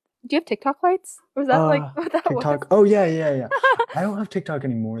 And Do you have TikTok lights? Or was that like what that TikTok. was? Oh yeah. I don't have TikTok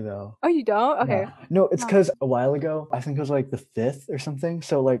anymore though. Oh, you don't? Okay. No, it's because a while ago, I think it was like the 5th or something.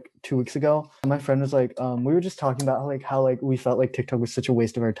 So like 2 weeks ago, my friend was like, we were just talking about how like we felt like TikTok was such a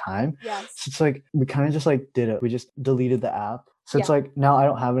waste of our time. Yes. So it's like we kind of just like did it. We just deleted the app. So it's Yeah. like now I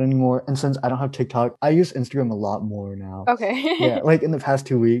don't have it anymore. And since I don't have TikTok, I use Instagram a lot more now. Okay. Yeah, like in the past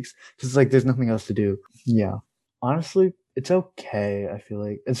 2 weeks, because like there's nothing else to do. Yeah. Honestly, it's okay. I feel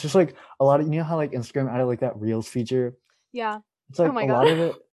like it's just like a lot of, you know how like Instagram added like that Reels feature. Yeah. It's like my a God. lot of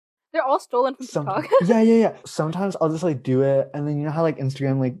it. They're all stolen from TikTok. Yeah. Sometimes I'll just like do it, and then you know how like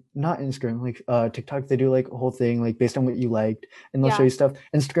Instagram, like not Instagram, like TikTok, they do like a whole thing like based on what you liked, and they'll show you stuff.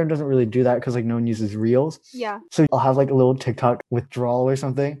 Instagram doesn't really do that because like no one uses Reels. Yeah. So I'll have like a little TikTok withdrawal or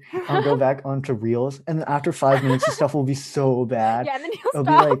something. I'll go back onto Reels, and then after 5 minutes, the stuff will be so bad. Yeah, and then you'll It'll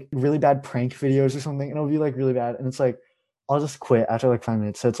stop. be like really bad prank videos or something, and it'll be like really bad, and it's like I'll just quit after like 5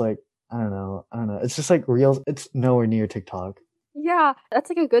 minutes. So it's like I don't know. It's just like Reels. It's nowhere near TikTok. Yeah, that's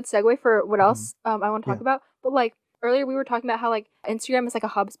like a good segue for what else I want to talk about. But like earlier we were talking about how like Instagram is like a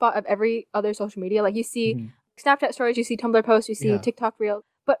hub spot of every other social media. Like you see Snapchat stories, you see Tumblr posts, you see TikTok Reels.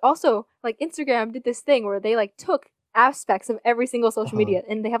 But also like Instagram did this thing where they like took aspects of every single social media,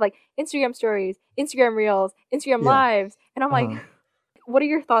 and they have like Instagram stories, Instagram Reels, Instagram Lives. And I'm like, what are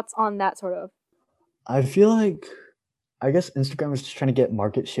your thoughts on that sort of? I feel like I guess Instagram is just trying to get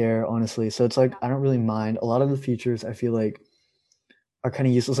market share, honestly. So it's like I don't really mind. A lot of the features I feel like are kind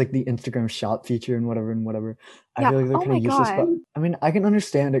of useless, like the Instagram shop feature and whatever. I feel like they're kind of useless, but I mean, I can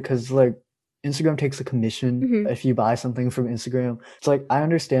understand it because like Instagram takes a commission if you buy something from Instagram. It's like I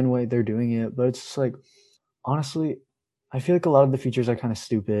understand why they're doing it, but it's just like honestly, I feel like a lot of the features are kind of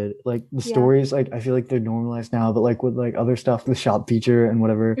stupid. Like the stories, like I feel like they're normalized now, but like with like other stuff, the shop feature and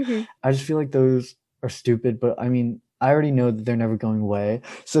whatever, I just feel like those are stupid. But I mean, I already know that they're never going away,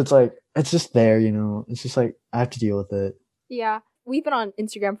 so it's like it's just there, you know. It's just like I have to deal with it. Yeah. We've been on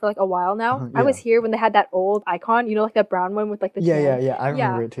Instagram for like a while now. I was here when they had that old icon, you know, like that brown one with like the Yeah. I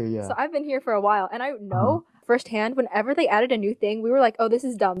remember it too. Yeah. So I've been here for a while, and I know firsthand whenever they added a new thing, we were like, "Oh, this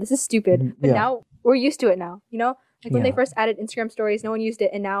is dumb. This is stupid." But now we're used to it now. You know, like when they first added Instagram stories, no one used it,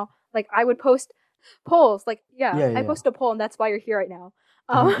 and now like I would post polls. Like I posted a poll, and that's why you're here right now.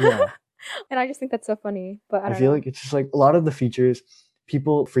 And I just think that's so funny. But I feel like it's just like a lot of the features,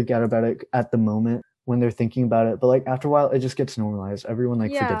 people freak out about it at the moment when they're thinking about it, but like after a while it just gets normalized. Everyone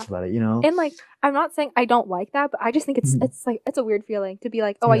like forgets about it, you know. And like I'm not saying I don't like that, but I just think it's like it's a weird feeling to be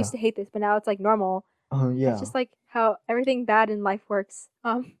like, oh, I used to hate this, but now it's like normal. It's just like how everything bad in life works.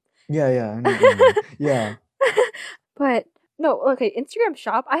 I know. Yeah. But no, okay, Instagram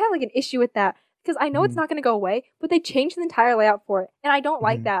shop, I have like an issue with that because I know it's not gonna go away, but they changed the entire layout for it, and I don't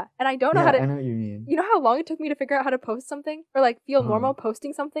like that, and I don't know how to. I know what you mean. You know how long it took me to figure out how to post something or like feel normal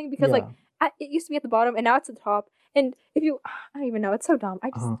posting something because like it used to be at the bottom and now it's at the top. And if you, I don't even know, it's so dumb.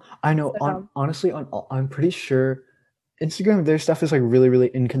 I know. Honestly, I'm pretty sure Instagram, their stuff is like really, really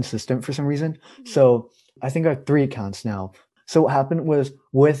inconsistent for some reason. So I think I have 3 accounts now. So what happened was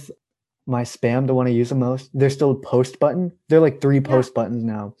with my spam, the one I use the most, there's still a post button. There are like 3 post buttons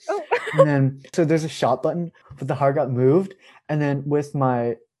now. Oh. And then so there's a shop button, but the heart got moved. And then with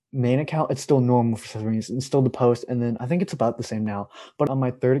my main account, it's still normal for some reason. It's still the post, and then I think it's about the same now. But on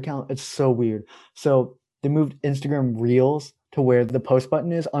my 3rd account, it's so weird. So they moved Instagram Reels to where the post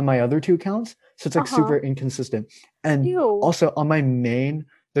button is on my other 2 accounts. So it's like super inconsistent. And also on my main,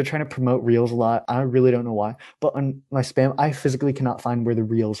 they're trying to promote Reels a lot. I really don't know why. But on my spam, I physically cannot find where the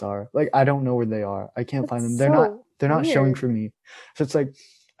Reels are. Like I don't know where they are. I can't find them. They're not showing for me. So it's like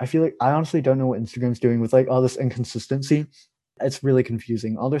I feel like I honestly don't know what Instagram's doing with like all this inconsistency. It's really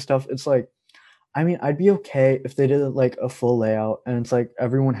confusing. All their stuff, it's like, I mean, I'd be okay if they did like a full layout and it's like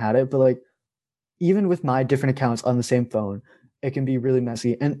everyone had it, but like even with my different accounts on the same phone, it can be really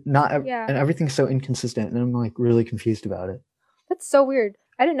messy and and everything's so inconsistent, and I'm like really confused about it. That's so weird.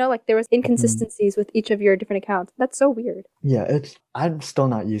 I didn't know like there was inconsistencies with each of your different accounts. That's so weird. Yeah, I'm still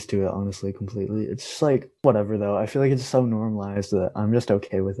not used to it, honestly, completely. It's just like whatever though. I feel like it's so normalized that I'm just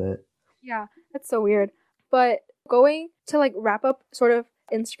okay with it. Yeah, that's so weird. But going to like wrap up sort of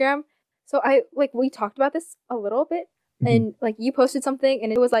Instagram, so we talked about this a little bit, and like you posted something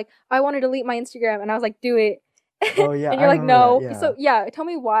and it was like, I want to delete my Instagram, and I was like, do it. Oh yeah. And you're like, no. So tell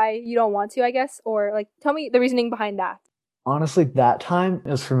me why you don't want to, I guess, or like tell me the reasoning behind that. Honestly, that time it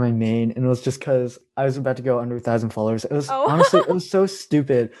was for my main, and it was just because I was about to go under 1,000 followers. It was honestly, it was so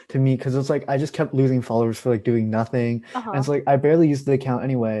stupid to me because it's like I just kept losing followers for like doing nothing, and it's like I barely used the account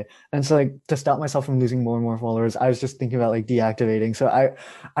anyway. And so like to stop myself from losing more and more followers, I was just thinking about like deactivating, so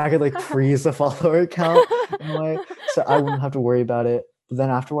I could like freeze the follower count in a way, so I wouldn't have to worry about it. But then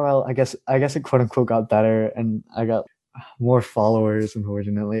after a while, I guess it quote unquote got better, and I got more followers,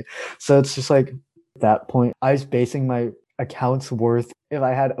 unfortunately. So it's just like at that point, I was basing my account's worth if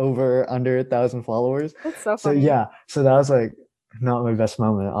I had over or under 1,000 followers. That's so So funny. yeah, so that was like not my best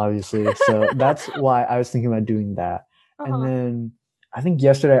moment, obviously. So that's why I was thinking about doing that. And Uh-huh. then I think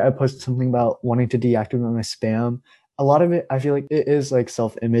yesterday I posted something about wanting to deactivate my spam. A lot of it, I feel like it is like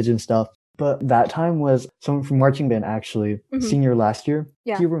self-image and stuff. But that time was someone from marching band, actually, Hmm. senior last year.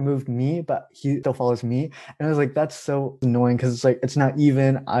 Yeah. He removed me, but he still follows me. And I was like, that's so annoying because it's like, it's not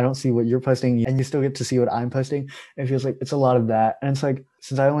even. I don't see what you're posting and you still get to see what I'm posting. It feels like it's a lot of that. And it's like,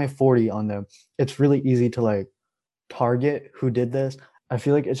 since I only have 40 on them, it's really easy to like target who did this. I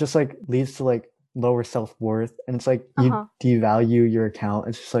feel like it just like leads to like lower self-worth. And it's like you Uh-huh. devalue your account.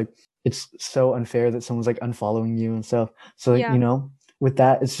 It's just like, it's so unfair that someone's like unfollowing you and stuff. So like, Yeah. with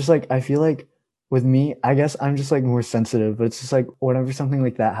that, it's just like, I feel like with me, I guess I'm just like more sensitive, but it's just like whenever something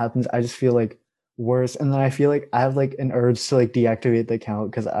like that happens, I just feel like worse. And then I feel like I have like an urge to like deactivate the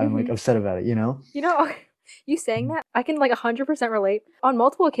account because I'm like Hmm. upset about it, you know? You know, you saying that, I can like 100% relate. On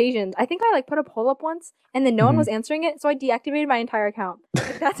multiple occasions, I think I like put a poll up once, and then no one Mhm. was answering it, so I deactivated my entire account.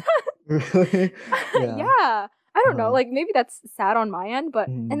 Like that's Really? Yeah. yeah. I don't know. Uh-huh. Like maybe that's sad on my end, but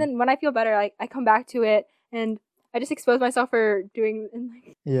and Mhm. then when I feel better, I come back to it and I just expose myself for doing and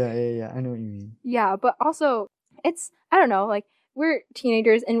like Yeah, yeah, yeah. I know what you mean. yeah, but also it's I don't know, like we're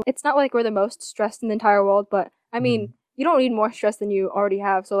teenagers and it's not like we're the most stressed in the entire world, but I mean, Mhm. you don't need more stress than you already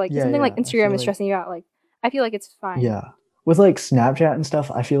have. So like if Yeah, something like yeah. I Instagram feel is like stressing you out, like I feel like it's fine. yeah. With like Snapchat and stuff,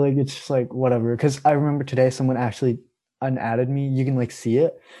 I feel like it's just like whatever. Because I remember today someone actually unadded me. You can like see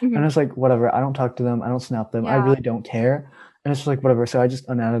it. Hmm. And it's like whatever. I don't talk to them. I don't snap them. I Yeah. really don't care. And it's just like whatever. So I just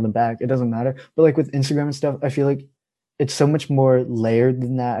unadded them back. It doesn't matter. But like with Instagram and stuff, I feel like it's so much more layered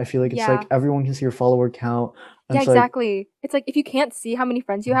than that. I feel like it's Yeah. like everyone can see your follower count. And Yeah, it's like, exactly. It's like if you can't see how many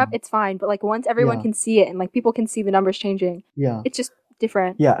friends you have, uh, it's fine. But like once everyone yeah, can see it and like people can see the numbers changing, yeah. it's just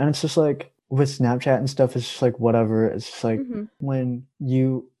different. Yeah, and it's just like with Snapchat and stuff, it's just like whatever. It's just like Hmm. when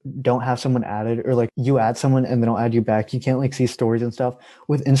you don't have someone added or like you add someone and they don't add you back, you can't like see stories and stuff.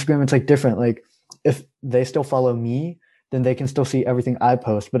 With Instagram, it's like different. Like if they still follow me, then they can still see everything I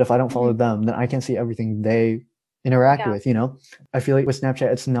post. But if I don't Hmm. follow them, then I can't see everything they interact Yeah. with. I feel like with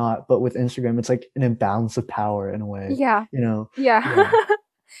Snapchat, it's not, but with Instagram, it's like an imbalance of power in a way, Yeah. you know? Yeah. Yeah.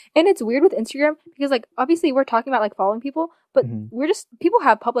 And it's weird with Instagram because like obviously we're talking about like following people, but Hmm. we're just people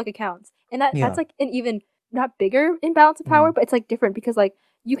have public accounts. And that's Yeah. like an even not bigger imbalance of power, Hmm. but it's like different because like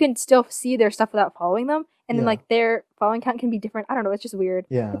you can still see their stuff without following them and then Yeah. like their following count can be different. I don't know, it's just weird.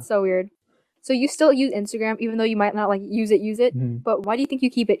 Yeah. It's so weird. So you still use Instagram even though you might not like use it, Mhm. but why do you think you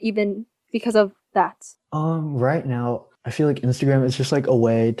keep it even because of that? Right now, I feel like Instagram is just like a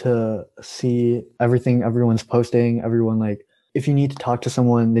way to see everything everyone's posting. Everyone like, if you need to talk to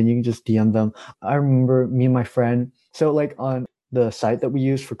someone, then you can just DM them. I remember me and my friend. So like on the site that we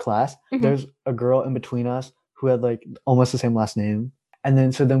use for class, Hmm. there's a girl in between us who had like almost the same last name. And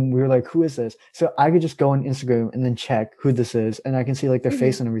then so then we were like, who is this? So I could just go on Instagram and then check who this is, and I can see like their Hmm.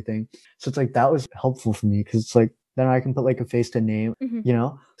 face and everything. So it's like that was helpful for me because it's like then I can put like a face to name, Hmm. you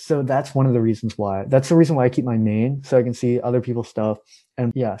know? So that's one of the reasons why. That's the reason why I keep my main so I can see other people's stuff.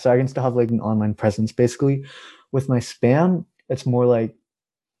 And yeah, so I can still have like an online presence. Basically, with my spam, it's more like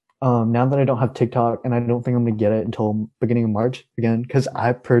now that I don't have TikTok and I don't think I'm gonna get it until beginning of March again, because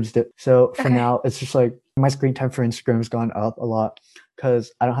I purged it. So for Okay. now, it's just like my screen time for Instagram has gone up a lot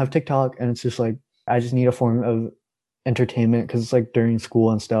because I don't have TikTok and it's just like I just need a form of entertainment because it's like during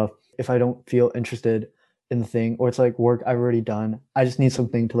school and stuff. If I don't feel interested in the thing or it's like work I've already done, I just need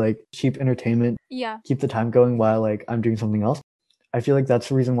something to like cheap entertainment, Yeah. keep the time going while like I'm doing something else. I feel like that's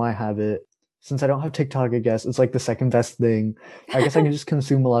the reason why I have it. Since I don't have TikTok, I guess it's like the second best thing. I guess I can just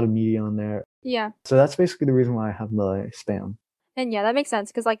consume a lot of media on there. Yeah. So that's basically the reason why I have my spam. And yeah, that makes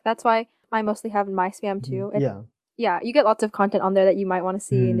sense because like that's why I mostly have my spam Mhm. too. Yeah. Yeah, you get lots of content on there that you might want to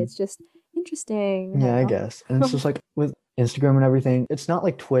see, and Mhm. it's just interesting. I Yeah, don't I know. guess. And it's just like with Instagram and everything, it's not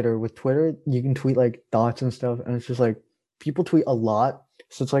like Twitter. With Twitter, you can tweet like thoughts and stuff, and it's just like people tweet a lot,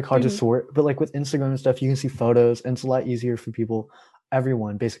 so it's like hard to Hmm. sort. But like with Instagram and stuff, you can see photos, and it's a lot easier for people,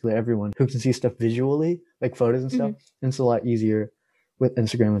 everyone, basically everyone who can see stuff visually, like photos and Hmm. stuff. And it's a lot easier with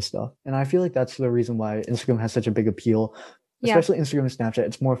Instagram and stuff. And I feel like that's the reason why Instagram has such a big appeal, Yeah, especially Instagram and Snapchat.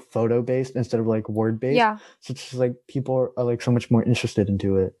 It's more photo based instead of like word based. yeah, So it's just like people are like so much more interested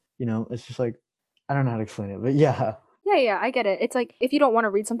into it. It's just like I don't know how to explain it, but yeah. yeah, yeah. I get it. It's like if you don't want to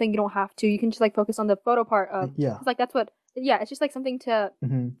read something, you don't have to. You can just like focus on the photo part of Yeah. because like that's what. Yeah, it's just like something to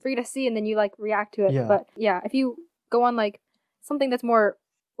Hmm. for you to see, and then you like react to it. Yeah. But yeah, if you go on like something that's more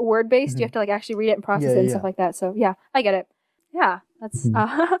word based, you Hmm. have to like actually read it and process Yeah, it yeah, and stuff yeah. like that. So yeah, I get it. Yeah, that's Mhm.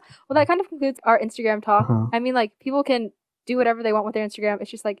 well, that kind of concludes our Instagram talk. Uh-huh. I mean, like, people can do whatever they want with their Instagram.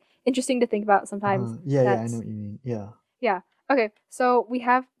 It's just like interesting to think about sometimes. Yeah, yeah, I know That's what you mean. Yeah. Yeah. Okay, so we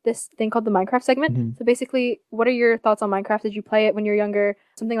have this thing called the Minecraft segment. Mhm. So basically, what are your thoughts on Minecraft? Did you play it when you were younger?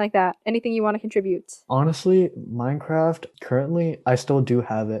 Something like that. Anything you want to contribute? Honestly, Minecraft, currently, I still do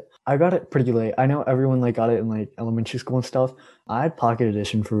have it. I got it pretty late. I know everyone like got it in like elementary school and stuff. I had Pocket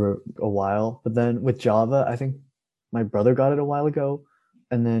Edition for a while, but then with Java, I think my brother got it a while ago,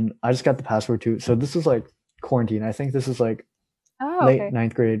 and then I just got the password too. So this is like quarantine. I think this is like Oh, late okay.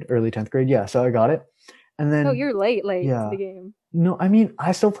 ninth grade, early 10th grade. Yeah, so I got it. And No, then, you're late to yeah. the game. No, I mean,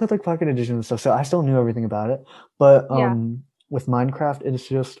 I still played like Pocket Edition and stuff, so I still knew everything about it. But Yeah. with Minecraft, it's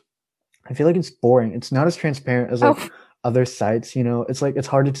just I feel like it's boring. It's not as transparent as like Oh, other sites, you know. It's like it's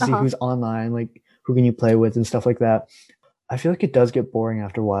harder to see uh-huh. who's online, like who can you play with and stuff like that. I feel like it does get boring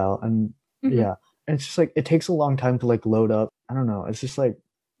after a while, and Hmm. yeah, and it's just like it takes a long time to like load up. I don't know. It's just like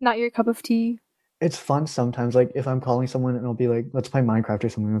Not your cup of tea. it's fun sometimes. Like if I'm calling someone and I'll be like, "Let's play Minecraft or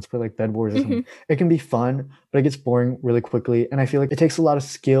something. Let's play like Bed Wars or Hmm. something." It can be fun, but it gets boring really quickly. And I feel like it takes a lot of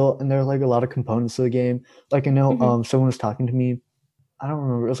skill, and there are like a lot of components to the game. Like I know Hmm. someone was talking to me. I don't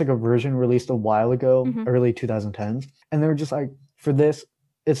remember. It was like a version released a while ago, Hmm. early 2010s, and they were just like, for this,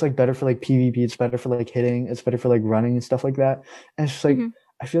 it's like better for like PvP. It's better for like hitting. It's better for like running and stuff like that. And it's just like Hmm.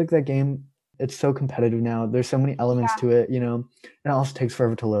 I feel like that game. It's so competitive now. There's so many elements Yeah. to it, you know, and it also takes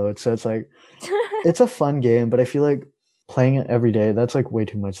forever to load. So it's like it's a fun game, but I feel like playing it every day, that's like way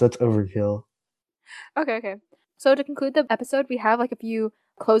too much. That's overkill. Okay, okay. So to conclude the episode, we have like a few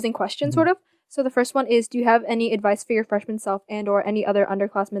closing questions, Mhm. sort of. So the first one is, do you have any advice for your freshman self and or any other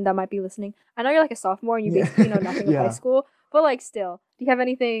underclassmen that might be listening? I know you're like a sophomore and you Yeah. basically know nothing of high Yeah. school, but like still, do you have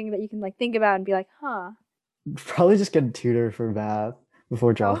anything that you can like think about and be like, huh? Probably just get a tutor for math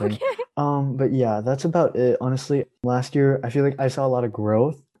before Oh, dropping. okay. But yeah, that's about it. Honestly, last year I feel like I saw a lot of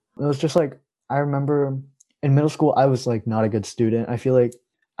growth. It was just like I remember in middle school I was like not a good student. I feel like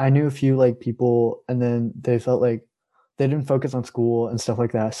I knew a few like people and then they felt like they didn't focus on school and stuff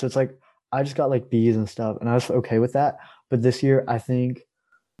like that. So it's like I just got like B's and stuff and I was okay with that. But this year I think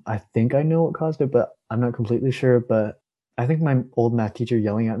I know what caused it, but I'm not completely sure. But I think my old math teacher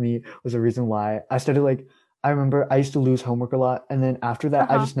yelling at me was the reason why I started like. I remember I used to lose homework a lot, and then after that,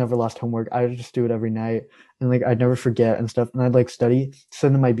 I Uh-huh. just never lost homework. I would just do it every night, and like I'd never forget and stuff. And I'd like study. So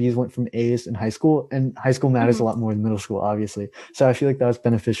then my B's went from A's in high school, and high school matters Hmm. a lot more than middle school, obviously. So I feel like that was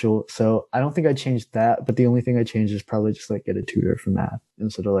beneficial. So I don't think I changed that, but the only thing I changed is probably just like get a tutor for math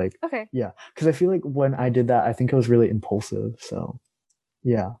instead of like Okay. yeah, because I feel like when I did that, I think I was really impulsive. So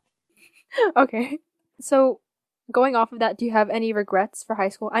yeah. Okay. So going off of that, do you have any regrets for high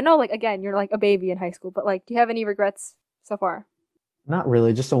school? I know like again, you're like a baby in high school, but like do you have any regrets so far? Not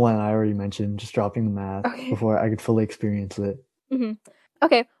really, just the one I already mentioned, just dropping the math Okay. before I could fully experience it. Hmm.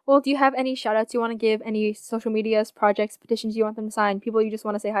 Okay. Well, do you have any shout outs you want to give? Any social medias, projects, petitions you want them to sign? People you just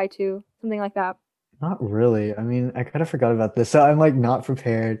want to say hi to? Something like that. Not really. I mean, I kind of forgot about this, so I'm like not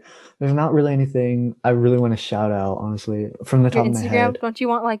prepared. There's not really anything I really want to shout out, honestly, from the Your top of my Instagram? head. Don't you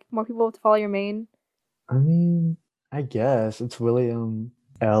want like more people to follow your main? I mean, I guess it's William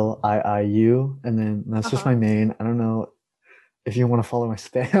Liiu, and then that's just Uh-huh. my main. I don't know if you want to follow my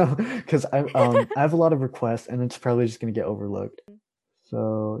spam because I have a lot of requests and it's probably just gonna get overlooked.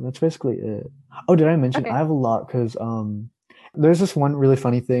 So that's basically it. Oh, did I mention I Okay. have a lot because there's this one really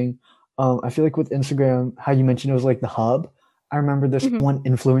funny thing. I feel like with Instagram, how you mentioned it was like the hub. I remember this Hmm. one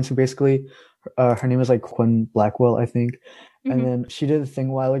influencer basically, her name is like Quinn Blackwell, I think. And Hmm. then she did a thing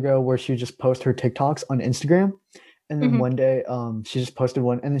a while ago where she would just post her TikToks on Instagram. And then Hmm. one day, she just posted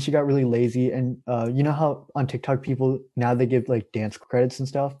one, and then she got really lazy. And you know how on TikTok people now they give like dance credits and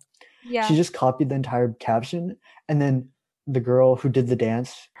stuff. She Yeah. just copied the entire caption, and then the girl who did the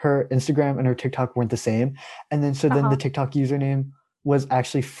dance, her Instagram and her TikTok weren't the same. And then so then the Uh-huh. TikTok username was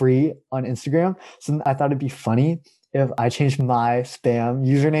actually free on Instagram. So I thought it'd be funny if I changed my spam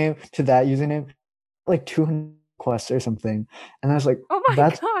username to that username, like 200 requests or something. And I was like, Oh my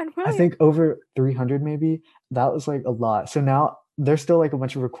that's God, I brilliant. think over 300 maybe. That was like a lot. So now there's still like a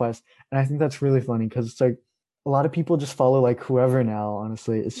bunch of requests, and I think that's really funny because it's like a lot of people just follow like whoever now.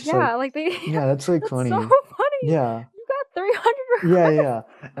 Honestly, it's just like Yeah, like they yeah, that's like that's so funny. funny. Yeah. You got 300 Yeah, requests. yeah.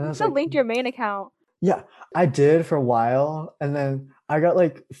 And I You was should have like, linked your main account. yeah, I did for a while. And then I got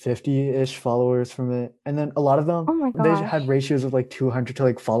like 50-ish followers from it. And then a lot of them, Oh my they had gosh. ratios of like 200 to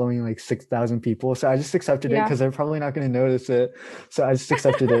like following like 6,000 people. So I just accepted it Yeah. because they're probably not going to notice it. So I just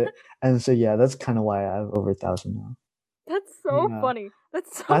accepted it. And so, yeah, that's kind of why I have over 1,000 now. That's so Yeah. funny.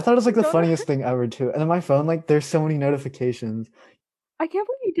 That's I so thought it was like the don't funniest thing ever too. And then my phone, like, there's so many notifications. I can't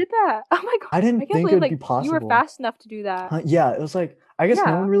believe you did that. Oh my god. I didn't can't think believe it'd be you possible. were fast enough to do that. Yeah, it was like, I guess no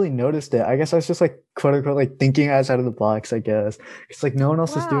Yeah. one really noticed it. I guess I was just like, quote unquote, like thinking outside of the box, I guess. It's like no one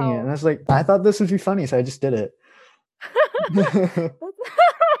else is doing it. Wow. And I was like, I thought this would be funny, so I just did it.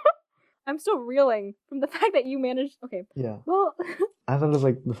 I'm still reeling from the fact that you managed. Okay. Yeah. Well, I thought it was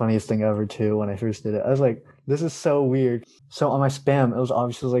like the funniest thing ever too when I first did it. I was like, this is so weird. So on my spam, it was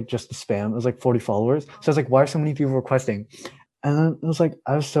obviously like just the spam. It was like 40 followers. So I was like, why are so many people requesting? And then it was like,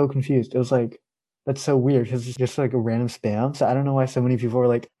 I was so confused. It was like, that's so weird because it's just like a random spam. So I don't know why so many people were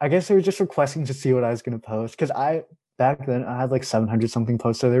like, I guess they were just requesting to see what I was going to post. Because back then I had like 700 something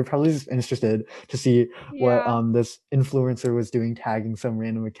posts. So they were probably just interested to see what this influencer was doing, tagging some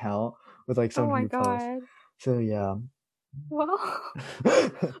random account with like 700 posts. So yeah. Well,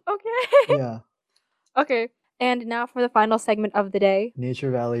 okay. Yeah. Okay. And now for the final segment of the day.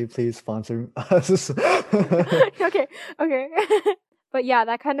 Nature Valley, please sponsor us. Okay. But yeah,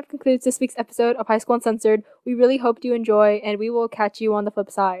 that kind of concludes this week's episode of High School Uncensored. We really hope you enjoy, and we will catch you on the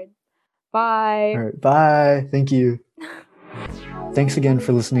flip side. Bye. All right, bye. Thank you. Thanks again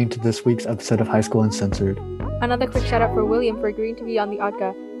for listening to this week's episode of High School Uncensored. Another quick shout out for William for agreeing to be on the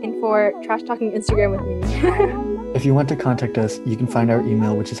Odka and for trash talking Instagram with me. If you want to contact us, you can find our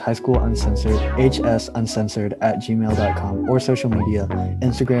email, which is highschooluncensored, hsuncensored@gmail.com, or social media,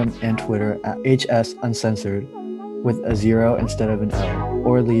 Instagram and Twitter at hsuncensored with a 0 instead of an O,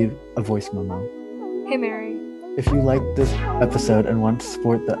 or leave a voice memo. Hey, Mary. If you like this episode and want to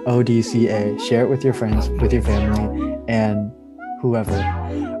support the ODCA, share it with your friends, with your family, and whoever.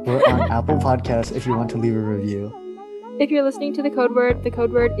 We're on Apple Podcasts if you want to leave a review. If you're listening to the code word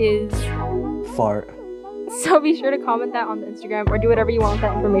is fart. So be sure to comment that on the Instagram or do whatever you want with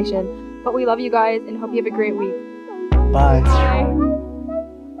that information. But we love you guys and hope you have a great week. Bye. Bye.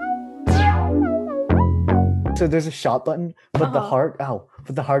 So there's a shot button, but the heart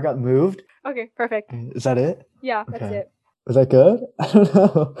got moved. Okay, perfect. Is that it? Yeah, that's it. Was that good? I don't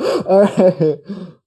know. All right.